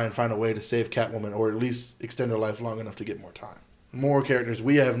to try and find a way to save Catwoman, or at least extend her life long enough to get more time. More characters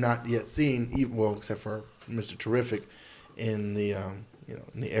we have not yet seen, except for Mr. Terrific in the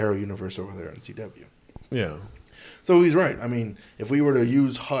in the Arrow universe over there in CW. Yeah. So he's right. I mean, if we were to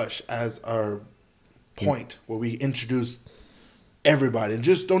use Hush as our point where we introduce everybody and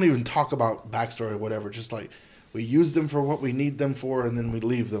just don't even talk about backstory or whatever, just like we use them for what we need them for, and then we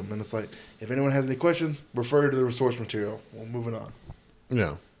leave them. And it's like, if anyone has any questions, refer to the resource material. We're moving on.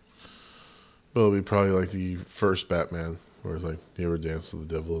 Yeah. Well, it'll be probably like the first Batman, where it's like, you ever dance with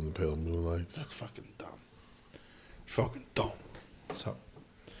the devil in the pale moonlight? That's fucking dumb. So,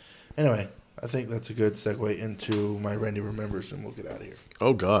 anyway, I think that's a good segue into my Randy Remembers, and we'll get out of here.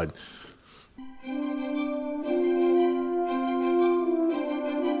 Oh, God.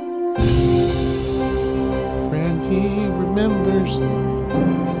 Randy Remembers.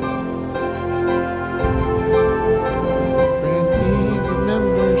 Randy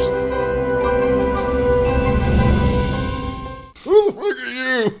Remembers. Who the fuck are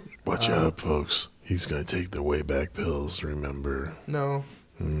you? Watch out, folks. He's going to take the way back pills, remember? No.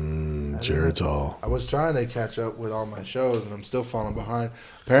 Geritol. I was trying to catch up with all my shows, and I'm still falling behind.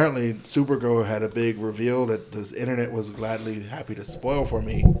 Apparently, Supergirl had a big reveal that the internet was gladly happy to spoil for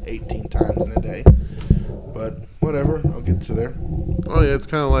me 18 times in a day. But whatever, I'll get to there. Oh, yeah, it's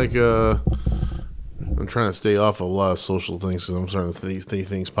kind of like I'm trying to stay off of a lot of social things because I'm starting to see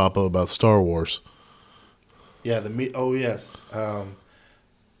things pop up about Star Wars. Yeah, yes.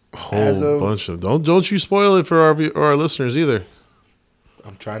 Whole bunch of don't you spoil it for our listeners either.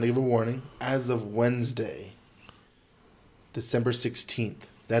 I'm trying to give a warning. As of Wednesday, December 16th,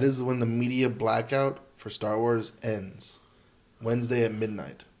 that is when the media blackout for Star Wars ends. Wednesday at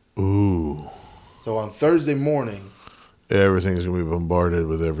midnight. Ooh. So on Thursday morning, everything's going to be bombarded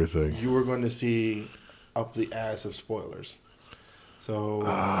with everything. You are going to see up the ass of spoilers. So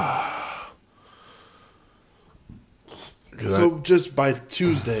just by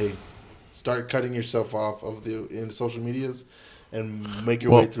Tuesday, start cutting yourself off of in the social medias and make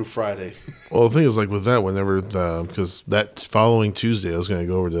your way through Friday. Well, the thing is, like with that, whenever because that following Tuesday, I was going to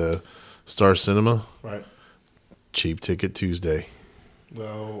go over to Star Cinema. Right. Cheap ticket Tuesday.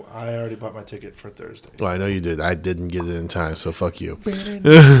 Well, I already bought my ticket for Thursday. Well, I know you did. I didn't get it in time, so fuck you.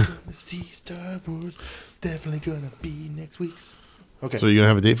 See Star Wars. Definitely gonna be next week's. Okay. So you gonna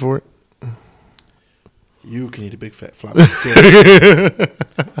have a date for it? You can eat a big fat flop.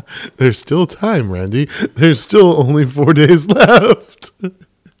 There's still time, Randy. There's still only 4 days left.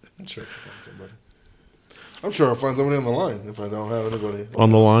 I'm sure I'll find somebody on the line if I don't have anybody.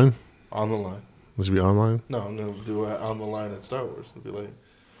 On the line? On the line. This should be online? No, I'm going to do it on the line at Star Wars. It'll be like,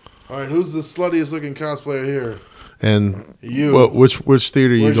 all right, who's the sluttiest looking cosplayer here? And you. What? Which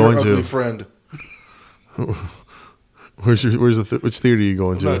theater are you going to? Where's your ugly friend? Which theater are you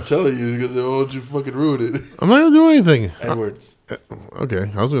going to? I'm not telling you because I won't you fucking ruin it. I'm not going to do anything. Edwards.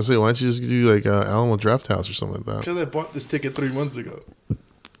 Okay. I was going to say, why don't you just do like Alamo Draft House or something like that? Because I bought this ticket 3 months ago.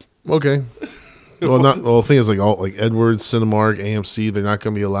 Okay. The thing is, like Edwards, Cinemark, AMC, they're not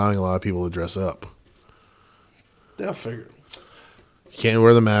going to be allowing a lot of people to dress up. They'll figure it. Can't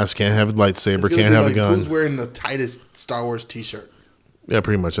wear the mask, can't have a lightsaber, can't have a gun. Who's wearing the tightest Star Wars t-shirt? Yeah,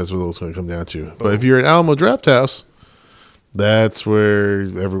 pretty much. That's what it's going to come down to. But if you're at Alamo Draft House, that's where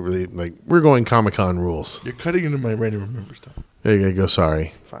everybody, we're going Comic-Con rules. You're cutting into my Randy Remembers time. There you go.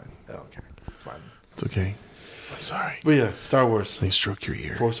 Sorry. Fine. I don't care. It's fine. It's okay. I'm sorry. But yeah, Star Wars. They stroke your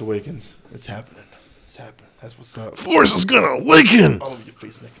ear. Force Awakens. It's happening. It's happening. That's what's up. Force is going to awaken. All over your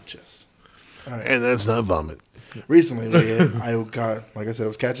face, neck, and chest. All right. And that's not vomit. Recently, I got, like I said, I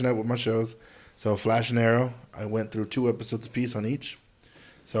was catching up with my shows. So Flash and Arrow, I went through 2 episodes apiece on each.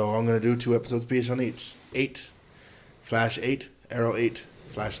 So I'm going to do 2 episodes apiece on each. 8, Flash 8, Arrow 8,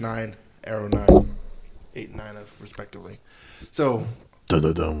 Flash 9, Arrow 9. 8 and 9 respectively. So,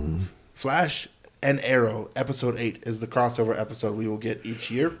 Dun-dun-dun. Flash and Arrow, episode 8, is the crossover episode we will get each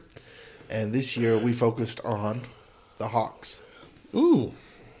year. And this year we focused on the Hawks. Ooh.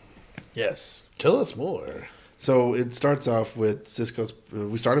 Yes. Tell us more. So it starts off with Cisco's.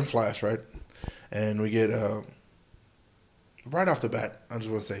 We start in Flash, right? And we get right off the bat. I just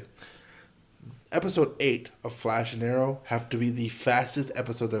want to say, episode 8 of Flash and Arrow have to be the fastest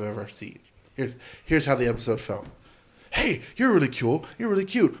episodes I've ever seen. Here's how the episode felt. Hey, you're really cool. You're really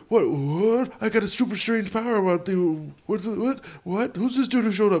cute. What? I got a super strange power about you. What? Who's this dude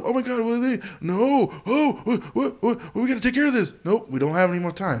who showed up? Oh my God, what are they? No. Oh, what? We got to take care of this. Nope, we don't have any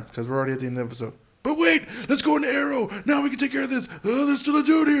more time because we're already at the end of the episode. But wait, let's go into Arrow. Now we can take care of this. Oh, there's still a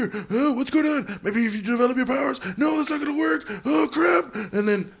dude here. Oh, what's going on? Maybe if you develop your powers. No, that's not going to work. Oh, crap. And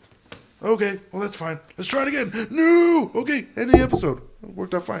then, okay, well, that's fine. Let's try it again. No. Okay, end the episode. It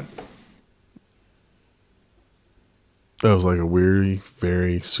worked out fine. That was like a weird,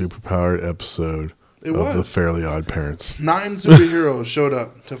 very superpowered episode of the Fairly Odd Parents. 9 superheroes showed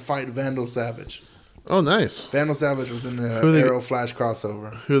up to fight Vandal Savage. Oh, nice. Vandal Savage was in the Arrow Flash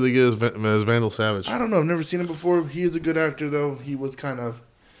crossover. Who do they get as Vandal Savage? I don't know. I've never seen him before. He is a good actor, though. He was kind of...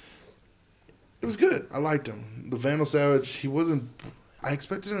 It was good. I liked him. The Vandal Savage, he wasn't... I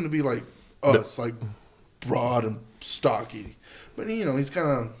expected him to be like us, like broad and stocky. But, you know, he's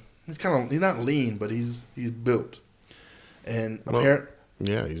not lean, but he's built. And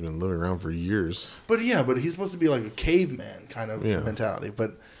yeah, he's been living around for years. But he's supposed to be like a caveman kind of mentality.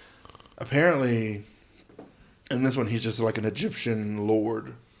 But apparently, in this one, he's just like an Egyptian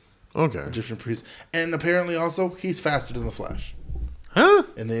lord. Okay. Egyptian priest. And apparently also, he's faster than the Flash. Huh?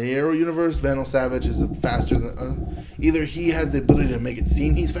 In the Arrow universe, Vandal Savage is faster than... either he has the ability to make it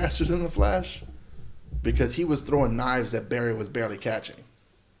seem he's faster than the Flash, because he was throwing knives that Barry was barely catching.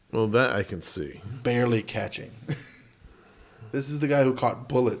 Well, that I can see. Barely catching. This is the guy who caught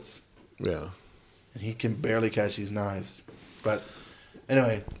bullets. Yeah. And he can barely catch these knives. But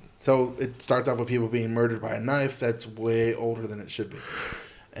anyway, so it starts off with people being murdered by a knife that's way older than it should be.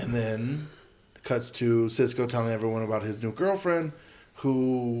 And then it cuts to Cisco telling everyone about his new girlfriend,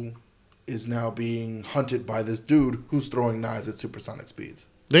 who is now being hunted by this dude who's throwing knives at supersonic speeds.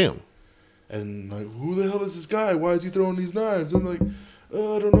 Damn. And like, who the hell is this guy? Why is he throwing these knives? I'm like,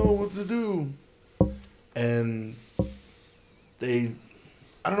 I don't know what to do. And I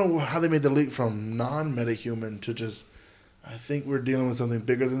don't know how they made the leap from non-metahuman to just, I think we're dealing with something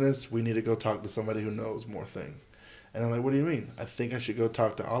bigger than this. We need to go talk to somebody who knows more things. And I'm like, what do you mean? I think I should go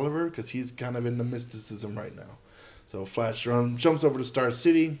talk to Oliver because he's kind of in the mysticism right now. So Flash jumps over to Star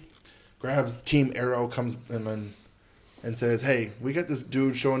City, grabs Team Arrow, comes and says, hey, we got this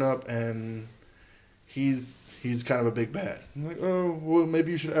dude showing up and he's kind of a big bad. I'm like, oh, well,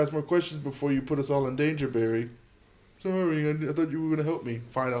 maybe you should ask more questions before you put us all in danger, Barry. Sorry, I thought you were going to help me.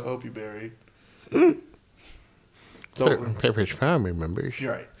 Fine, I'll help you, Barry. Pepperidge Farm remembers.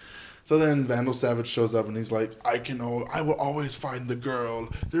 You're right. So then Vandal Savage shows up and he's like, I will always find the girl.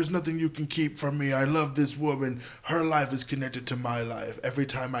 There's nothing you can keep from me. I love this woman. Her life is connected to my life. Every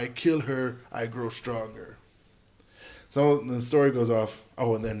time I kill her, I grow stronger. So the story goes off.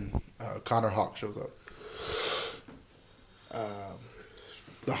 Oh, and then Connor Hawk shows up.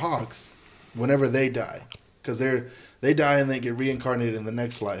 The Hawks, whenever they die, because they die and they get reincarnated in the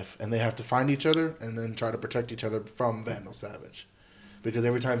next life, and they have to find each other and then try to protect each other from Vandal Savage. Because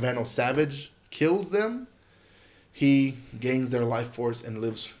every time Vandal Savage kills them, he gains their life force and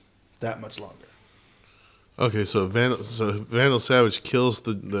lives that much longer. Okay, so Vandal Savage kills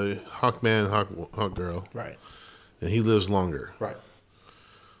the Hawkman, Hawk Girl. Right. And he lives longer. Right.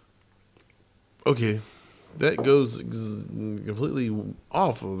 Okay. That goes completely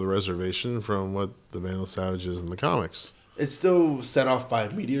off of the reservation from what the Vandal Savage is in the comics. It's still set off by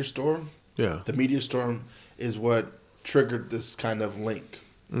a meteor storm. Yeah. The meteor storm is what triggered this kind of link.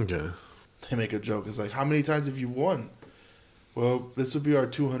 Okay. They make a joke. It's like, how many times have you won? Well, this would be our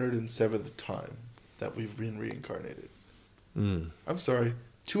 207th time that we've been reincarnated. I'm sorry,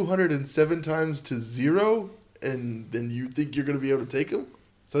 207 times to 0? And then you think you're going to be able to take him?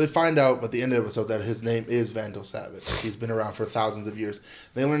 So they find out at the end of the episode that his name is Vandal Savage. He's been around for thousands of years.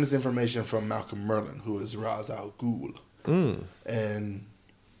 They learn this information from Malcolm Merlyn, who is Ra's al Ghul. And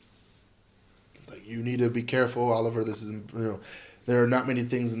it's like, you need to be careful, Oliver. This is, there are not many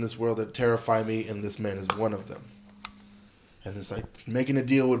things in this world that terrify me, and this man is one of them. And it's like, making a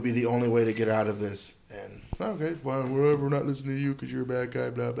deal would be the only way to get out of this. And, okay, well, we're not listening to you because you're a bad guy,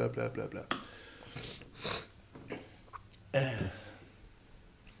 blah, blah, blah, blah, blah. Is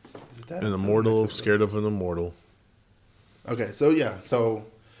it that? An immortal, scared of an immortal. Okay, so yeah, so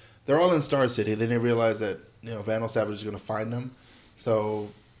they're all in Star City. Then they realize that, Vandal Savage is going to find them. So,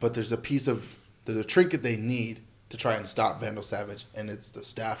 but there's a trinket they need to try and stop Vandal Savage, and it's the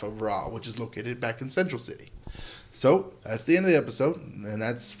Staff of Ra, which is located back in Central City. So, that's the end of the episode, and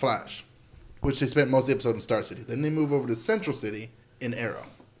that's Flash, which they spent most of the episode in Star City. Then they move over to Central City in Arrow.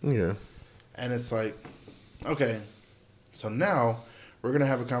 Yeah. And it's like, okay, so now we're going to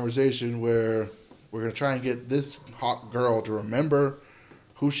have a conversation where we're going to try and get this hot girl to remember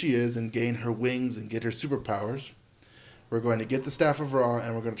who she is and gain her wings and get her superpowers. We're going to get the Staff of Ra,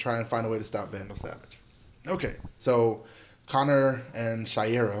 and we're going to try and find a way to stop Vandal Savage. Okay, so Connor and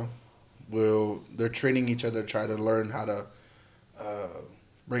Shayera they're training each other to try to learn how to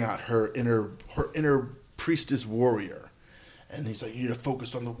bring out her inner priestess warrior. And he's like, you need to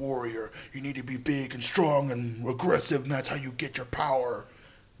focus on the warrior. You need to be big and strong and aggressive, and that's how you get your power.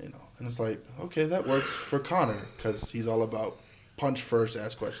 And it's like, okay, that works for Connor because he's all about punch first,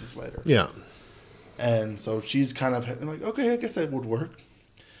 ask questions later. Yeah. And so she's kind of like, okay, I guess that would work.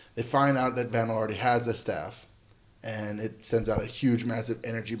 They find out that Vandal already has the staff, and it sends out a huge, massive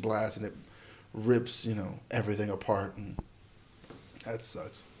energy blast, and it rips, everything apart, and that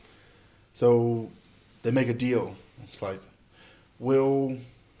sucks. So they make a deal. It's like, we'll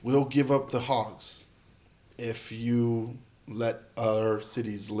give up the Hawks if you let our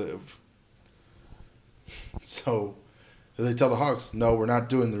cities live. So they tell the Hawks, no, we're not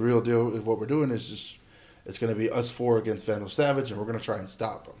doing the real deal. What we're doing is just, it's going to be us 4 against Vandal Savage, and we're going to try and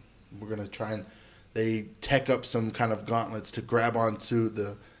stop them. We're going to try and, they tech up some kind of gauntlets to grab onto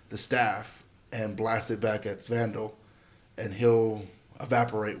the staff and blast it back at Vandal, and he'll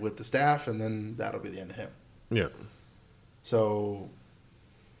evaporate with the staff, and then that'll be the end of him. Yeah. So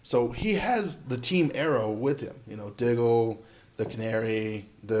he has the Team Arrow with him. Diggle, the Canary,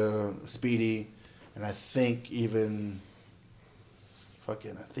 the Speedy, and I think even I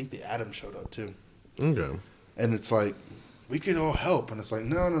think the Atom showed up too. Okay. And it's like, we could all help. And it's like,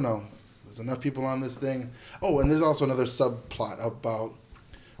 no. There's enough people on this thing. Oh, and there's also another subplot about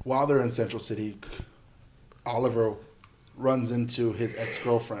while they're in Central City, Oliver runs into his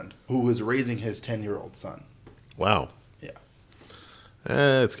ex-girlfriend who is raising his 10-year-old son. Wow. Yeah.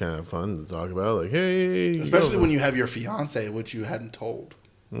 That's kind of fun to talk about. Like, hey. Especially when you have your fiance, which you hadn't told.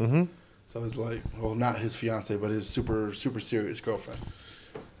 Mm-hmm. So it's like, well, not his fiance, but his super, super serious girlfriend.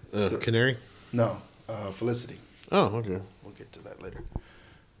 Canary? No, Felicity. Oh, okay. We'll get to that later.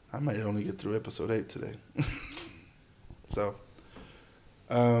 I might only get through episode 8 today. So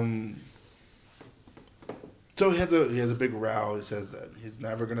he has a big row. He says that he's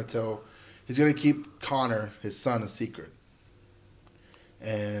never going to tell. He's going to keep Connor, his son, a secret.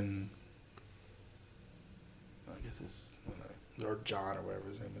 And I guess or John or whatever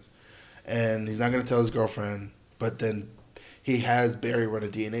his name is. And he's not going to tell his girlfriend, but then he has Barry run a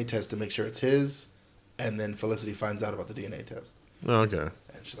DNA test to make sure it's his, and then Felicity finds out about the DNA test. Oh, okay.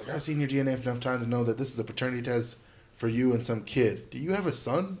 And she's like, I've seen your DNA enough times to know that this is a paternity test for you and some kid. Do you have a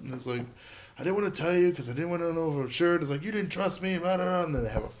son? And it's like, I didn't want to tell you because I didn't want to know for sure. And it's like, you didn't trust me, blah, blah, blah. And then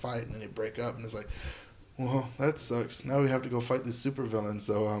they have a fight, and then they break up, and it's like, well, that sucks. Now we have to go fight this supervillain,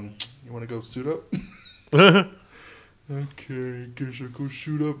 so you want to go suit up? Okay, guess I'll go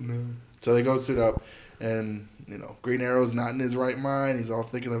shoot up now. So they go suit up, and, Green Arrow's not in his right mind. He's all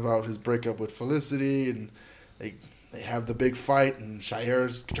thinking about his breakup with Felicity, and they have the big fight, and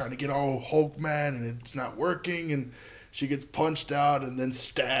Shayera's trying to get all Hulk man, and it's not working, and she gets punched out and then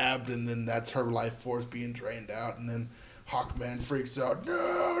stabbed, and then that's her life force being drained out, and then Hawkman freaks out,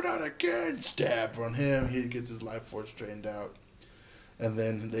 no, not again, stab on him. He gets his life force drained out. And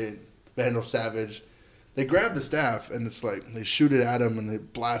then Vandal Savage, they grab the staff, and it's like they shoot it at him, and they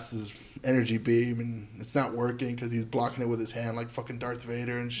blast his energy beam, and it's not working because he's blocking it with his hand like fucking Darth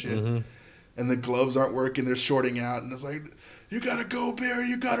Vader and shit. Mm-hmm. And the gloves aren't working, they're shorting out, and it's like, you gotta go, Barry,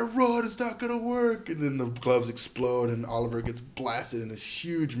 you gotta run, it's not gonna work. And then the gloves explode, and Oliver gets blasted in this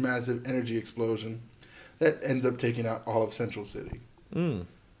huge, massive energy explosion that ends up taking out all of Central City. The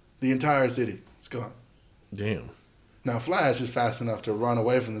entire city, it's gone. Damn. Now Flash is fast enough to run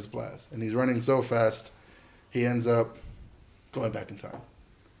away from this blast, and he's running so fast, he ends up going back in time.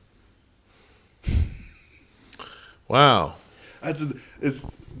 Wow.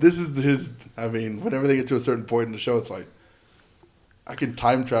 This is his. I mean, whenever they get to a certain point in the show, it's like, I can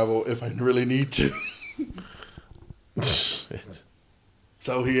time travel if I really need to.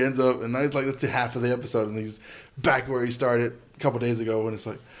 So he ends up, and it's like, that's half of the episode, and he's back where he started a couple days ago, and it's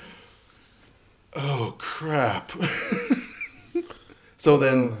like, oh, crap. So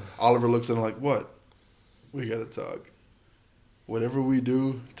then Oliver looks at him like, what? We got to talk. Whatever we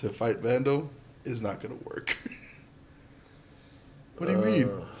do to fight Vandal is not going to work. What do you mean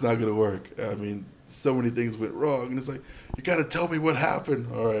it's not going to work? I mean, so many things went wrong. And it's like, you got to tell me what happened.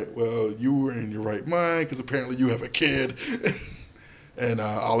 All right, well, you were in your right mind because apparently you have a kid. And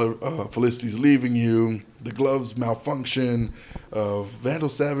Felicity's leaving you. The gloves malfunction. Vandal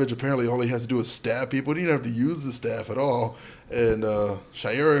Savage, apparently all he has to do is stab people. He didn't have to use the staff at all. And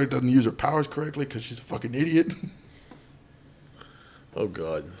Shayera doesn't use her powers correctly because she's a fucking idiot. Oh,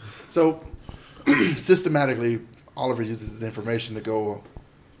 God. So, systematically, Oliver uses his information to go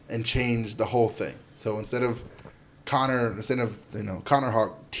and change the whole thing. So instead of Connor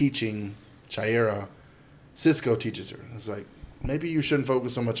Hawk teaching Shayera, Cisco teaches her. It's like, maybe you shouldn't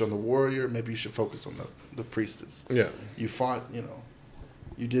focus so much on the warrior. Maybe you should focus on the priestess. Yeah. You fought,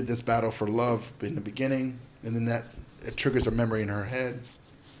 you did this battle for love in the beginning, and then it triggers a memory in her head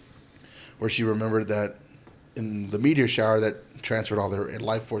where she remembered that in the meteor shower that transferred all their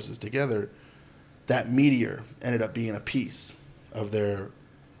life forces together, that meteor ended up being a piece of the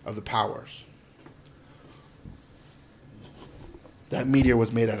powers. That meteor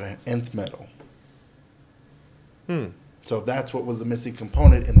was made out of nth metal. So that's what was the missing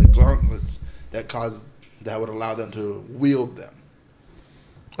component in the gauntlets that would allow them to wield them.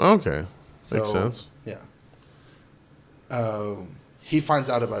 Okay. Makes sense. Yeah. He finds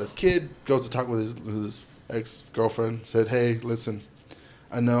out about his kid, goes to talk with his ex-girlfriend, said, hey, listen,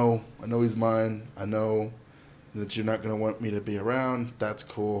 I know he's mine. I know that you're not going to want me to be around. That's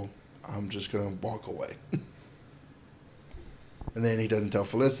cool. I'm just going to walk away. And then he doesn't tell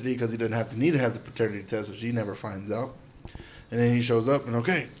Felicity because he doesn't need to have the paternity test, so she never finds out. And then he shows up and,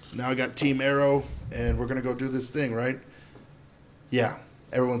 okay, now I got Team Arrow, and we're going to go do this thing, right? Yeah,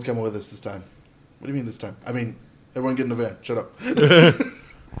 everyone's coming with us this time. What do you mean this time? I mean, everyone get in the van. Shut up.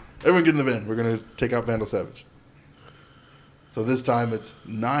 Everyone get in the van. We're going to take out Vandal Savage. So this time it's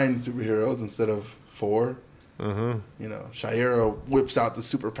 9 superheroes instead of 4. Shayera whips out the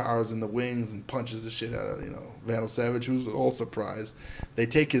superpowers in the wings and punches the shit out of, Vandal Savage, who's all surprised. They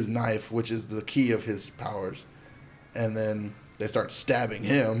take his knife, which is the key of his powers, and then they start stabbing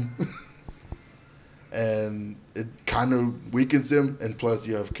him. And it kind of weakens him. And plus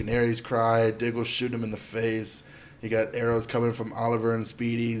you have Canary's cry, Diggle shoot him in the face. You got arrows coming from Oliver and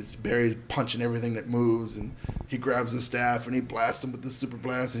Speedy's. Barry's punching everything that moves, and he grabs the staff and he blasts him with the super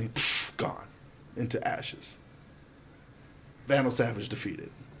blast, and gone into ashes. Vandal Savage defeated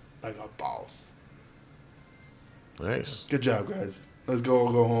like a boss. Nice. Good job, guys. Let's go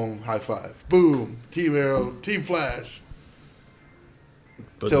home. High five. Boom. Team Arrow. Team Flash.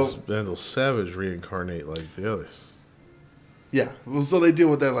 But does Vandal Savage reincarnate like the others? Yeah. Well, so they deal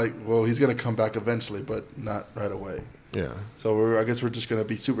with that like, well, he's going to come back eventually, but not right away. Yeah. So I guess we're just going to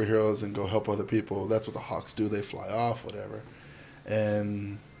be superheroes and go help other people. That's what the Hawks do. They fly off, whatever.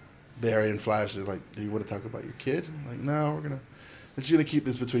 And Barry and Flash are like, do you want to talk about your kid? I'm like, no, we're just going to keep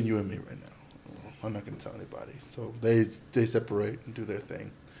this between you and me right now. I'm not going to tell anybody. So they separate and do their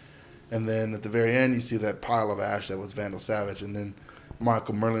thing. And then at the very end, you see that pile of ash that was Vandal Savage. And then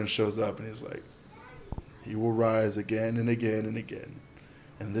Michael Merlin shows up and he's like, he will rise again and again and again.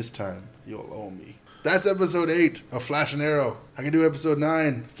 And this time, you'll owe me. That's episode 8 of Flash and Arrow. I can do episode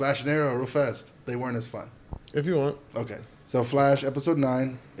 9, Flash and Arrow, real fast. They weren't as fun. If you want. Okay. So Flash, episode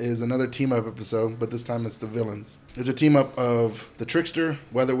 9, is another team-up episode, but this time it's the villains. It's a team-up of the Trickster,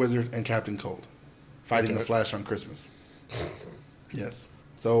 Weather Wizard, and Captain Cold fighting the Flash on Christmas. Yes.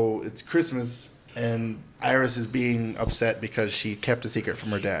 So it's Christmas, and Iris is being upset because she kept a secret from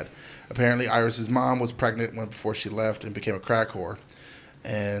her dad. Apparently, Iris's mom was pregnant before she left and became a crack whore.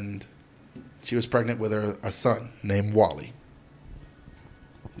 And she was pregnant with a son named Wally.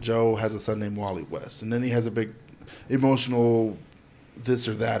 Joe has a son named Wally West. And then he has a big emotional this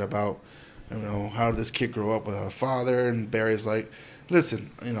or that about, how did this kid grow up with a father? And Barry's like,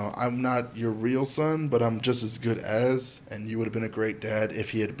 listen, I'm not your real son, but I'm just as good as, and you would have been a great dad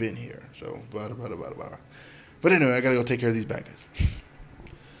if he had been here. So, blah, blah, blah, blah, blah. But anyway, I got to go take care of these bad guys.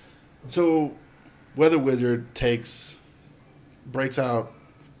 So, Weather Wizard breaks out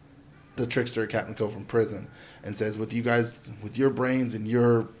the Trickster, Captain Cold, from prison and says, with you guys, with your brains and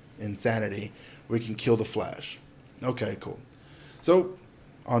your insanity, we can kill the Flash. Okay, cool. So,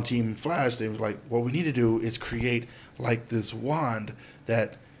 on Team Flash, they were like, what we need to do is create like this wand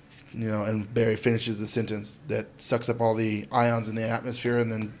that, and Barry finishes the sentence, that sucks up all the ions in the atmosphere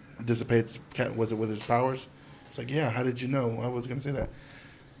and then dissipates Wizard's powers. It's like, yeah, how did you know? I was going to say that.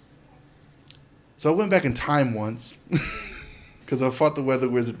 So I went back in time once because I fought the Weather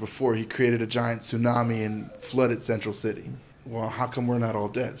Wizard before. He created a giant tsunami and flooded Central City. Well, how come we're not all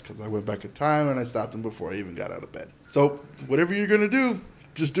dead? It's because I went back in time and I stopped him before I even got out of bed. So whatever you're going to do,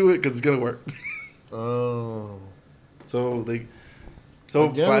 just do it because it's going to work. Oh. So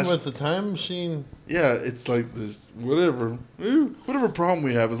again, Flash, with the time machine. Yeah, it's like this. Whatever problem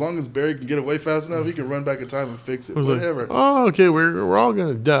we have, as long as Barry can get away fast enough, he can run back in time and fix it. Whatever. Like, oh, okay, we're all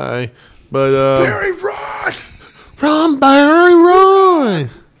gonna die, but Barry, run! Run, Barry, run!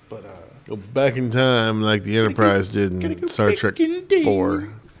 But go back in time like the Enterprise did in Star Trek 4.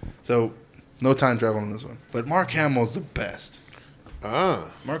 So no time travel in this one, but Mark Hamill's the best.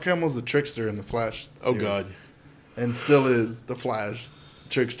 Mark Hamill's the trickster in the Flash series. Oh God. And still is the Flash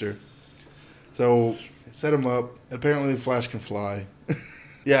trickster. So set him up. Apparently, Flash can fly.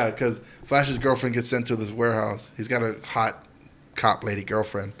 Yeah, because Flash's girlfriend gets sent to this warehouse. He's got a hot cop lady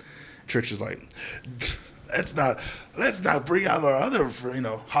girlfriend. Trickster's like, let's not bring out our other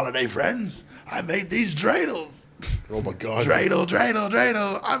holiday friends. I made these dreidels. Oh my God.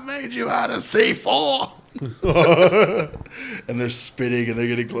 Dreidel. I made you out of C4. And they're spitting and they're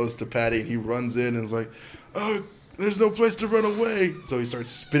getting close to Patty, and he runs in and is like, oh, there's no place to run away. So he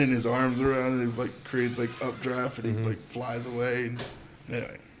starts spinning his arms around and it creates updraft, and he flies away. And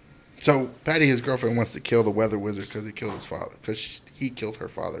anyway, so Patty, his girlfriend, wants to kill the Weather Wizard because he killed his father, because he killed her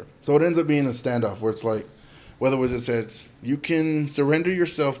father. So it ends up being a standoff where it's like, Weather Wizard says, you can surrender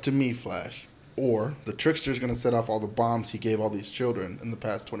yourself to me, Flash, or the trickster's going to set off all the bombs he gave all these children in the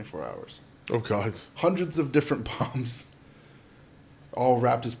past 24 hours. Oh God. Hundreds of different bombs, all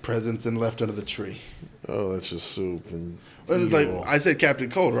wrapped as presents and left under the tree. Oh, that's just soup. And it's like, I said Captain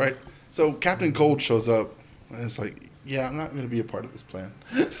Cold, right? So Captain Cold shows up, and it's like, yeah, I'm not going to be a part of this plan.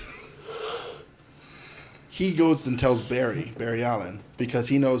 He goes and tells Barry Allen, because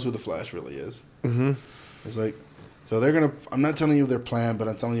he knows who the Flash really is. Mm-hmm. It's like, so they're going to, I'm not telling you their plan, but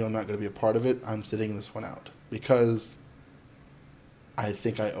I'm telling you I'm not going to be a part of it. I'm sitting this one out because I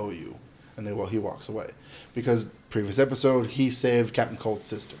think I owe you. And then, he walks away. Because previous episode, he saved Captain Cold's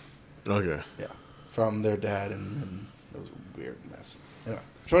sister. Okay. Yeah. From their dad, and it was a weird mess. Anyway.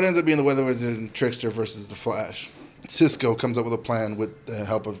 So it ends up being the Weather Wizard and Trickster versus the Flash. Cisco comes up with a plan with the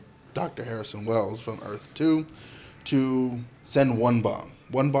help of Dr. Harrison Wells from Earth 2 to send one bomb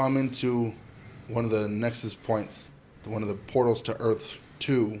into one of the nexus points, one of the portals to Earth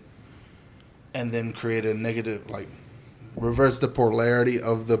 2, and then create a negative, reverse the polarity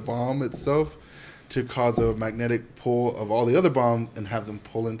of the bomb itself to cause a magnetic pull of all the other bombs and have them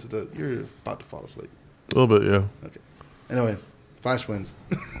pull into the... You're about to fall asleep. A little bit, yeah. Okay. Anyway, Flash wins.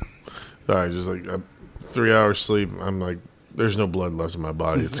 Sorry, just 3 hours sleep. I'm like, there's no blood left in my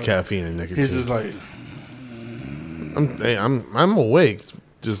body. It's caffeine and nicotine. He's just like... I'm awake.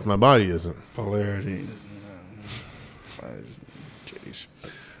 Just my body isn't. Polarity.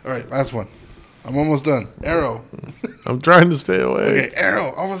 All right, last one. I'm almost done. Arrow. I'm trying to stay away. Okay,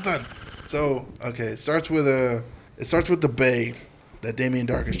 Arrow, almost done. So, okay, it starts with the Bay that Damien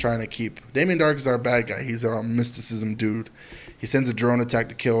Dark is trying to keep. Damien Dark is our bad guy. He's our mysticism dude. He sends a drone attack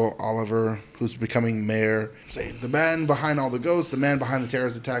to kill Oliver, who's becoming mayor. Saying, the man behind all the ghosts, the man behind the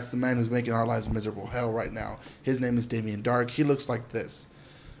terrorist attacks, the man who's making our lives miserable hell right now. His name is Damien Dark. He looks like this.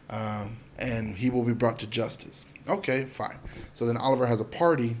 And he will be brought to justice. Okay, fine. So then Oliver has a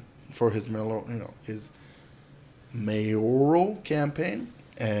party for his mayoral campaign,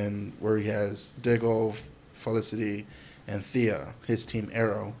 and where he has Diggle, Felicity, and Thea, his team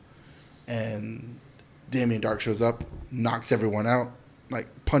Arrow, and Damien Dark shows up, knocks everyone out,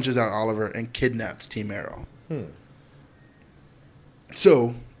 punches out Oliver, and kidnaps Team Arrow.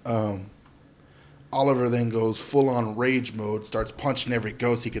 So Oliver then goes full on rage mode, starts punching every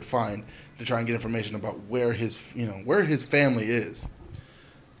ghost he could find to try and get information about where his family is.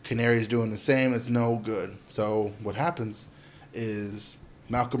 Canary's doing the same. It's no good. So what happens is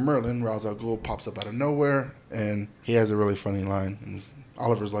Malcolm Merlyn, Ra's al Ghul, pops up out of nowhere, and he has a really funny line. And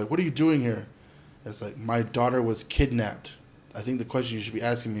Oliver's like, "What are you doing here?" And it's like, "My daughter was kidnapped. I think the question you should be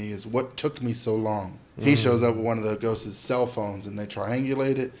asking me is, what took me so long?" He shows up with one of the ghosts' cell phones, and they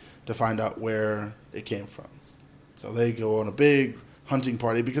triangulate it to find out where it came from. So they go on a big hunting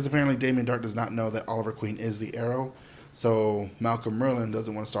party, because apparently Damien Dark does not know that Oliver Queen is the Arrow. So Malcolm Merlyn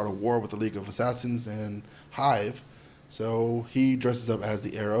doesn't want to start a war with the League of Assassins and Hive. So he dresses up as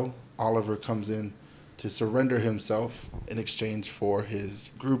the Arrow. Oliver comes in to surrender himself in exchange for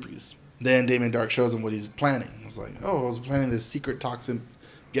his groupies. Then Damien Dark shows him what he's planning. It's like, I was planning this secret toxic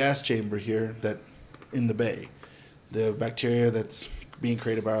gas chamber here that in the bay. The bacteria that's being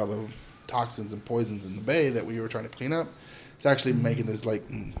created by all the toxins and poisons in the bay that we were trying to clean up. It's actually making this like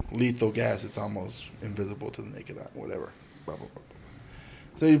lethal gas. It's almost invisible to the naked eye, whatever. Blah, blah, blah.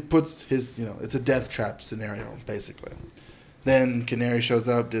 So he puts his, it's a death trap scenario, basically. Then Canary shows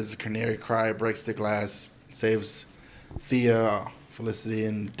up, does a canary cry, breaks the glass, saves Thea, Felicity,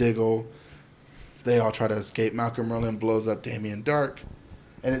 and Diggle. They all try to escape. Malcolm Merlyn blows up Damien Dark.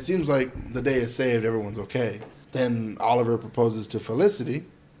 And it seems like the day is saved, everyone's okay. Then Oliver proposes to Felicity.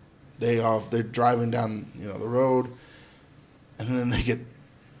 They're driving down, the road. And then they get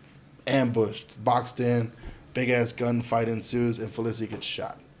ambushed, boxed in, big-ass gunfight ensues, and Felicity gets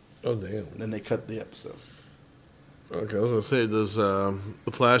shot. Oh, damn. Then they cut the episode. Okay, I was going to say, does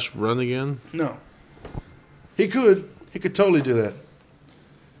the Flash run again? No. He could. He could totally do that.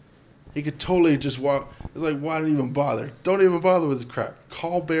 He could totally just walk. It's like, why even bother? Don't even bother with the crap.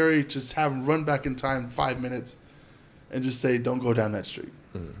 Call Barry, just have him run back in time 5 minutes, and just say, don't go down that street.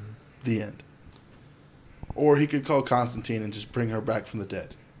 Mm-hmm. The end. Or he could call Constantine and just bring her back from the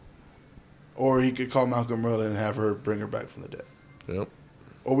dead. Or he could call Malcolm Merlyn and have her bring her back from the dead. Yep.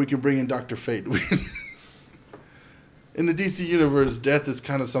 Or we could bring in Dr. Fate. In the DC universe, death is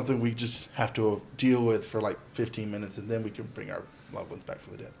kind of something we just have to deal with for like 15 minutes, and then we can bring our loved ones back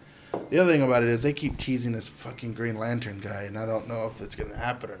from the dead. The other thing about it is they keep teasing this fucking Green Lantern guy, and I don't know if it's going to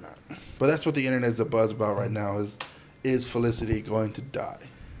happen or not. But that's what the internet's a buzz about right now is Felicity going to die?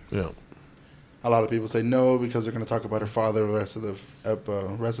 Yeah. A lot of people say no because they're going to talk about her father the rest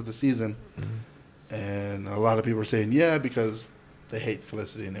of the season. Mm-hmm. And a lot of people are saying yeah because they hate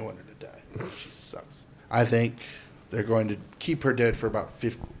Felicity and they want her to die. She sucks. I think they're going to keep her dead for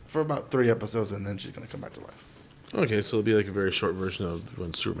about 3 episodes, and then she's going to come back to life. Okay, so it'll be like a very short version of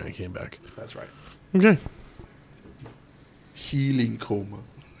when Superman came back. That's right. Okay. Healing coma.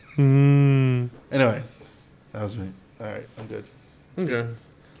 Anyway, that was me. All right, I'm good.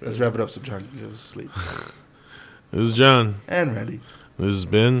 Let's wrap it up so John can go to sleep. This is John. And Randy. This has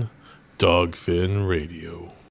been Dogfin Radio.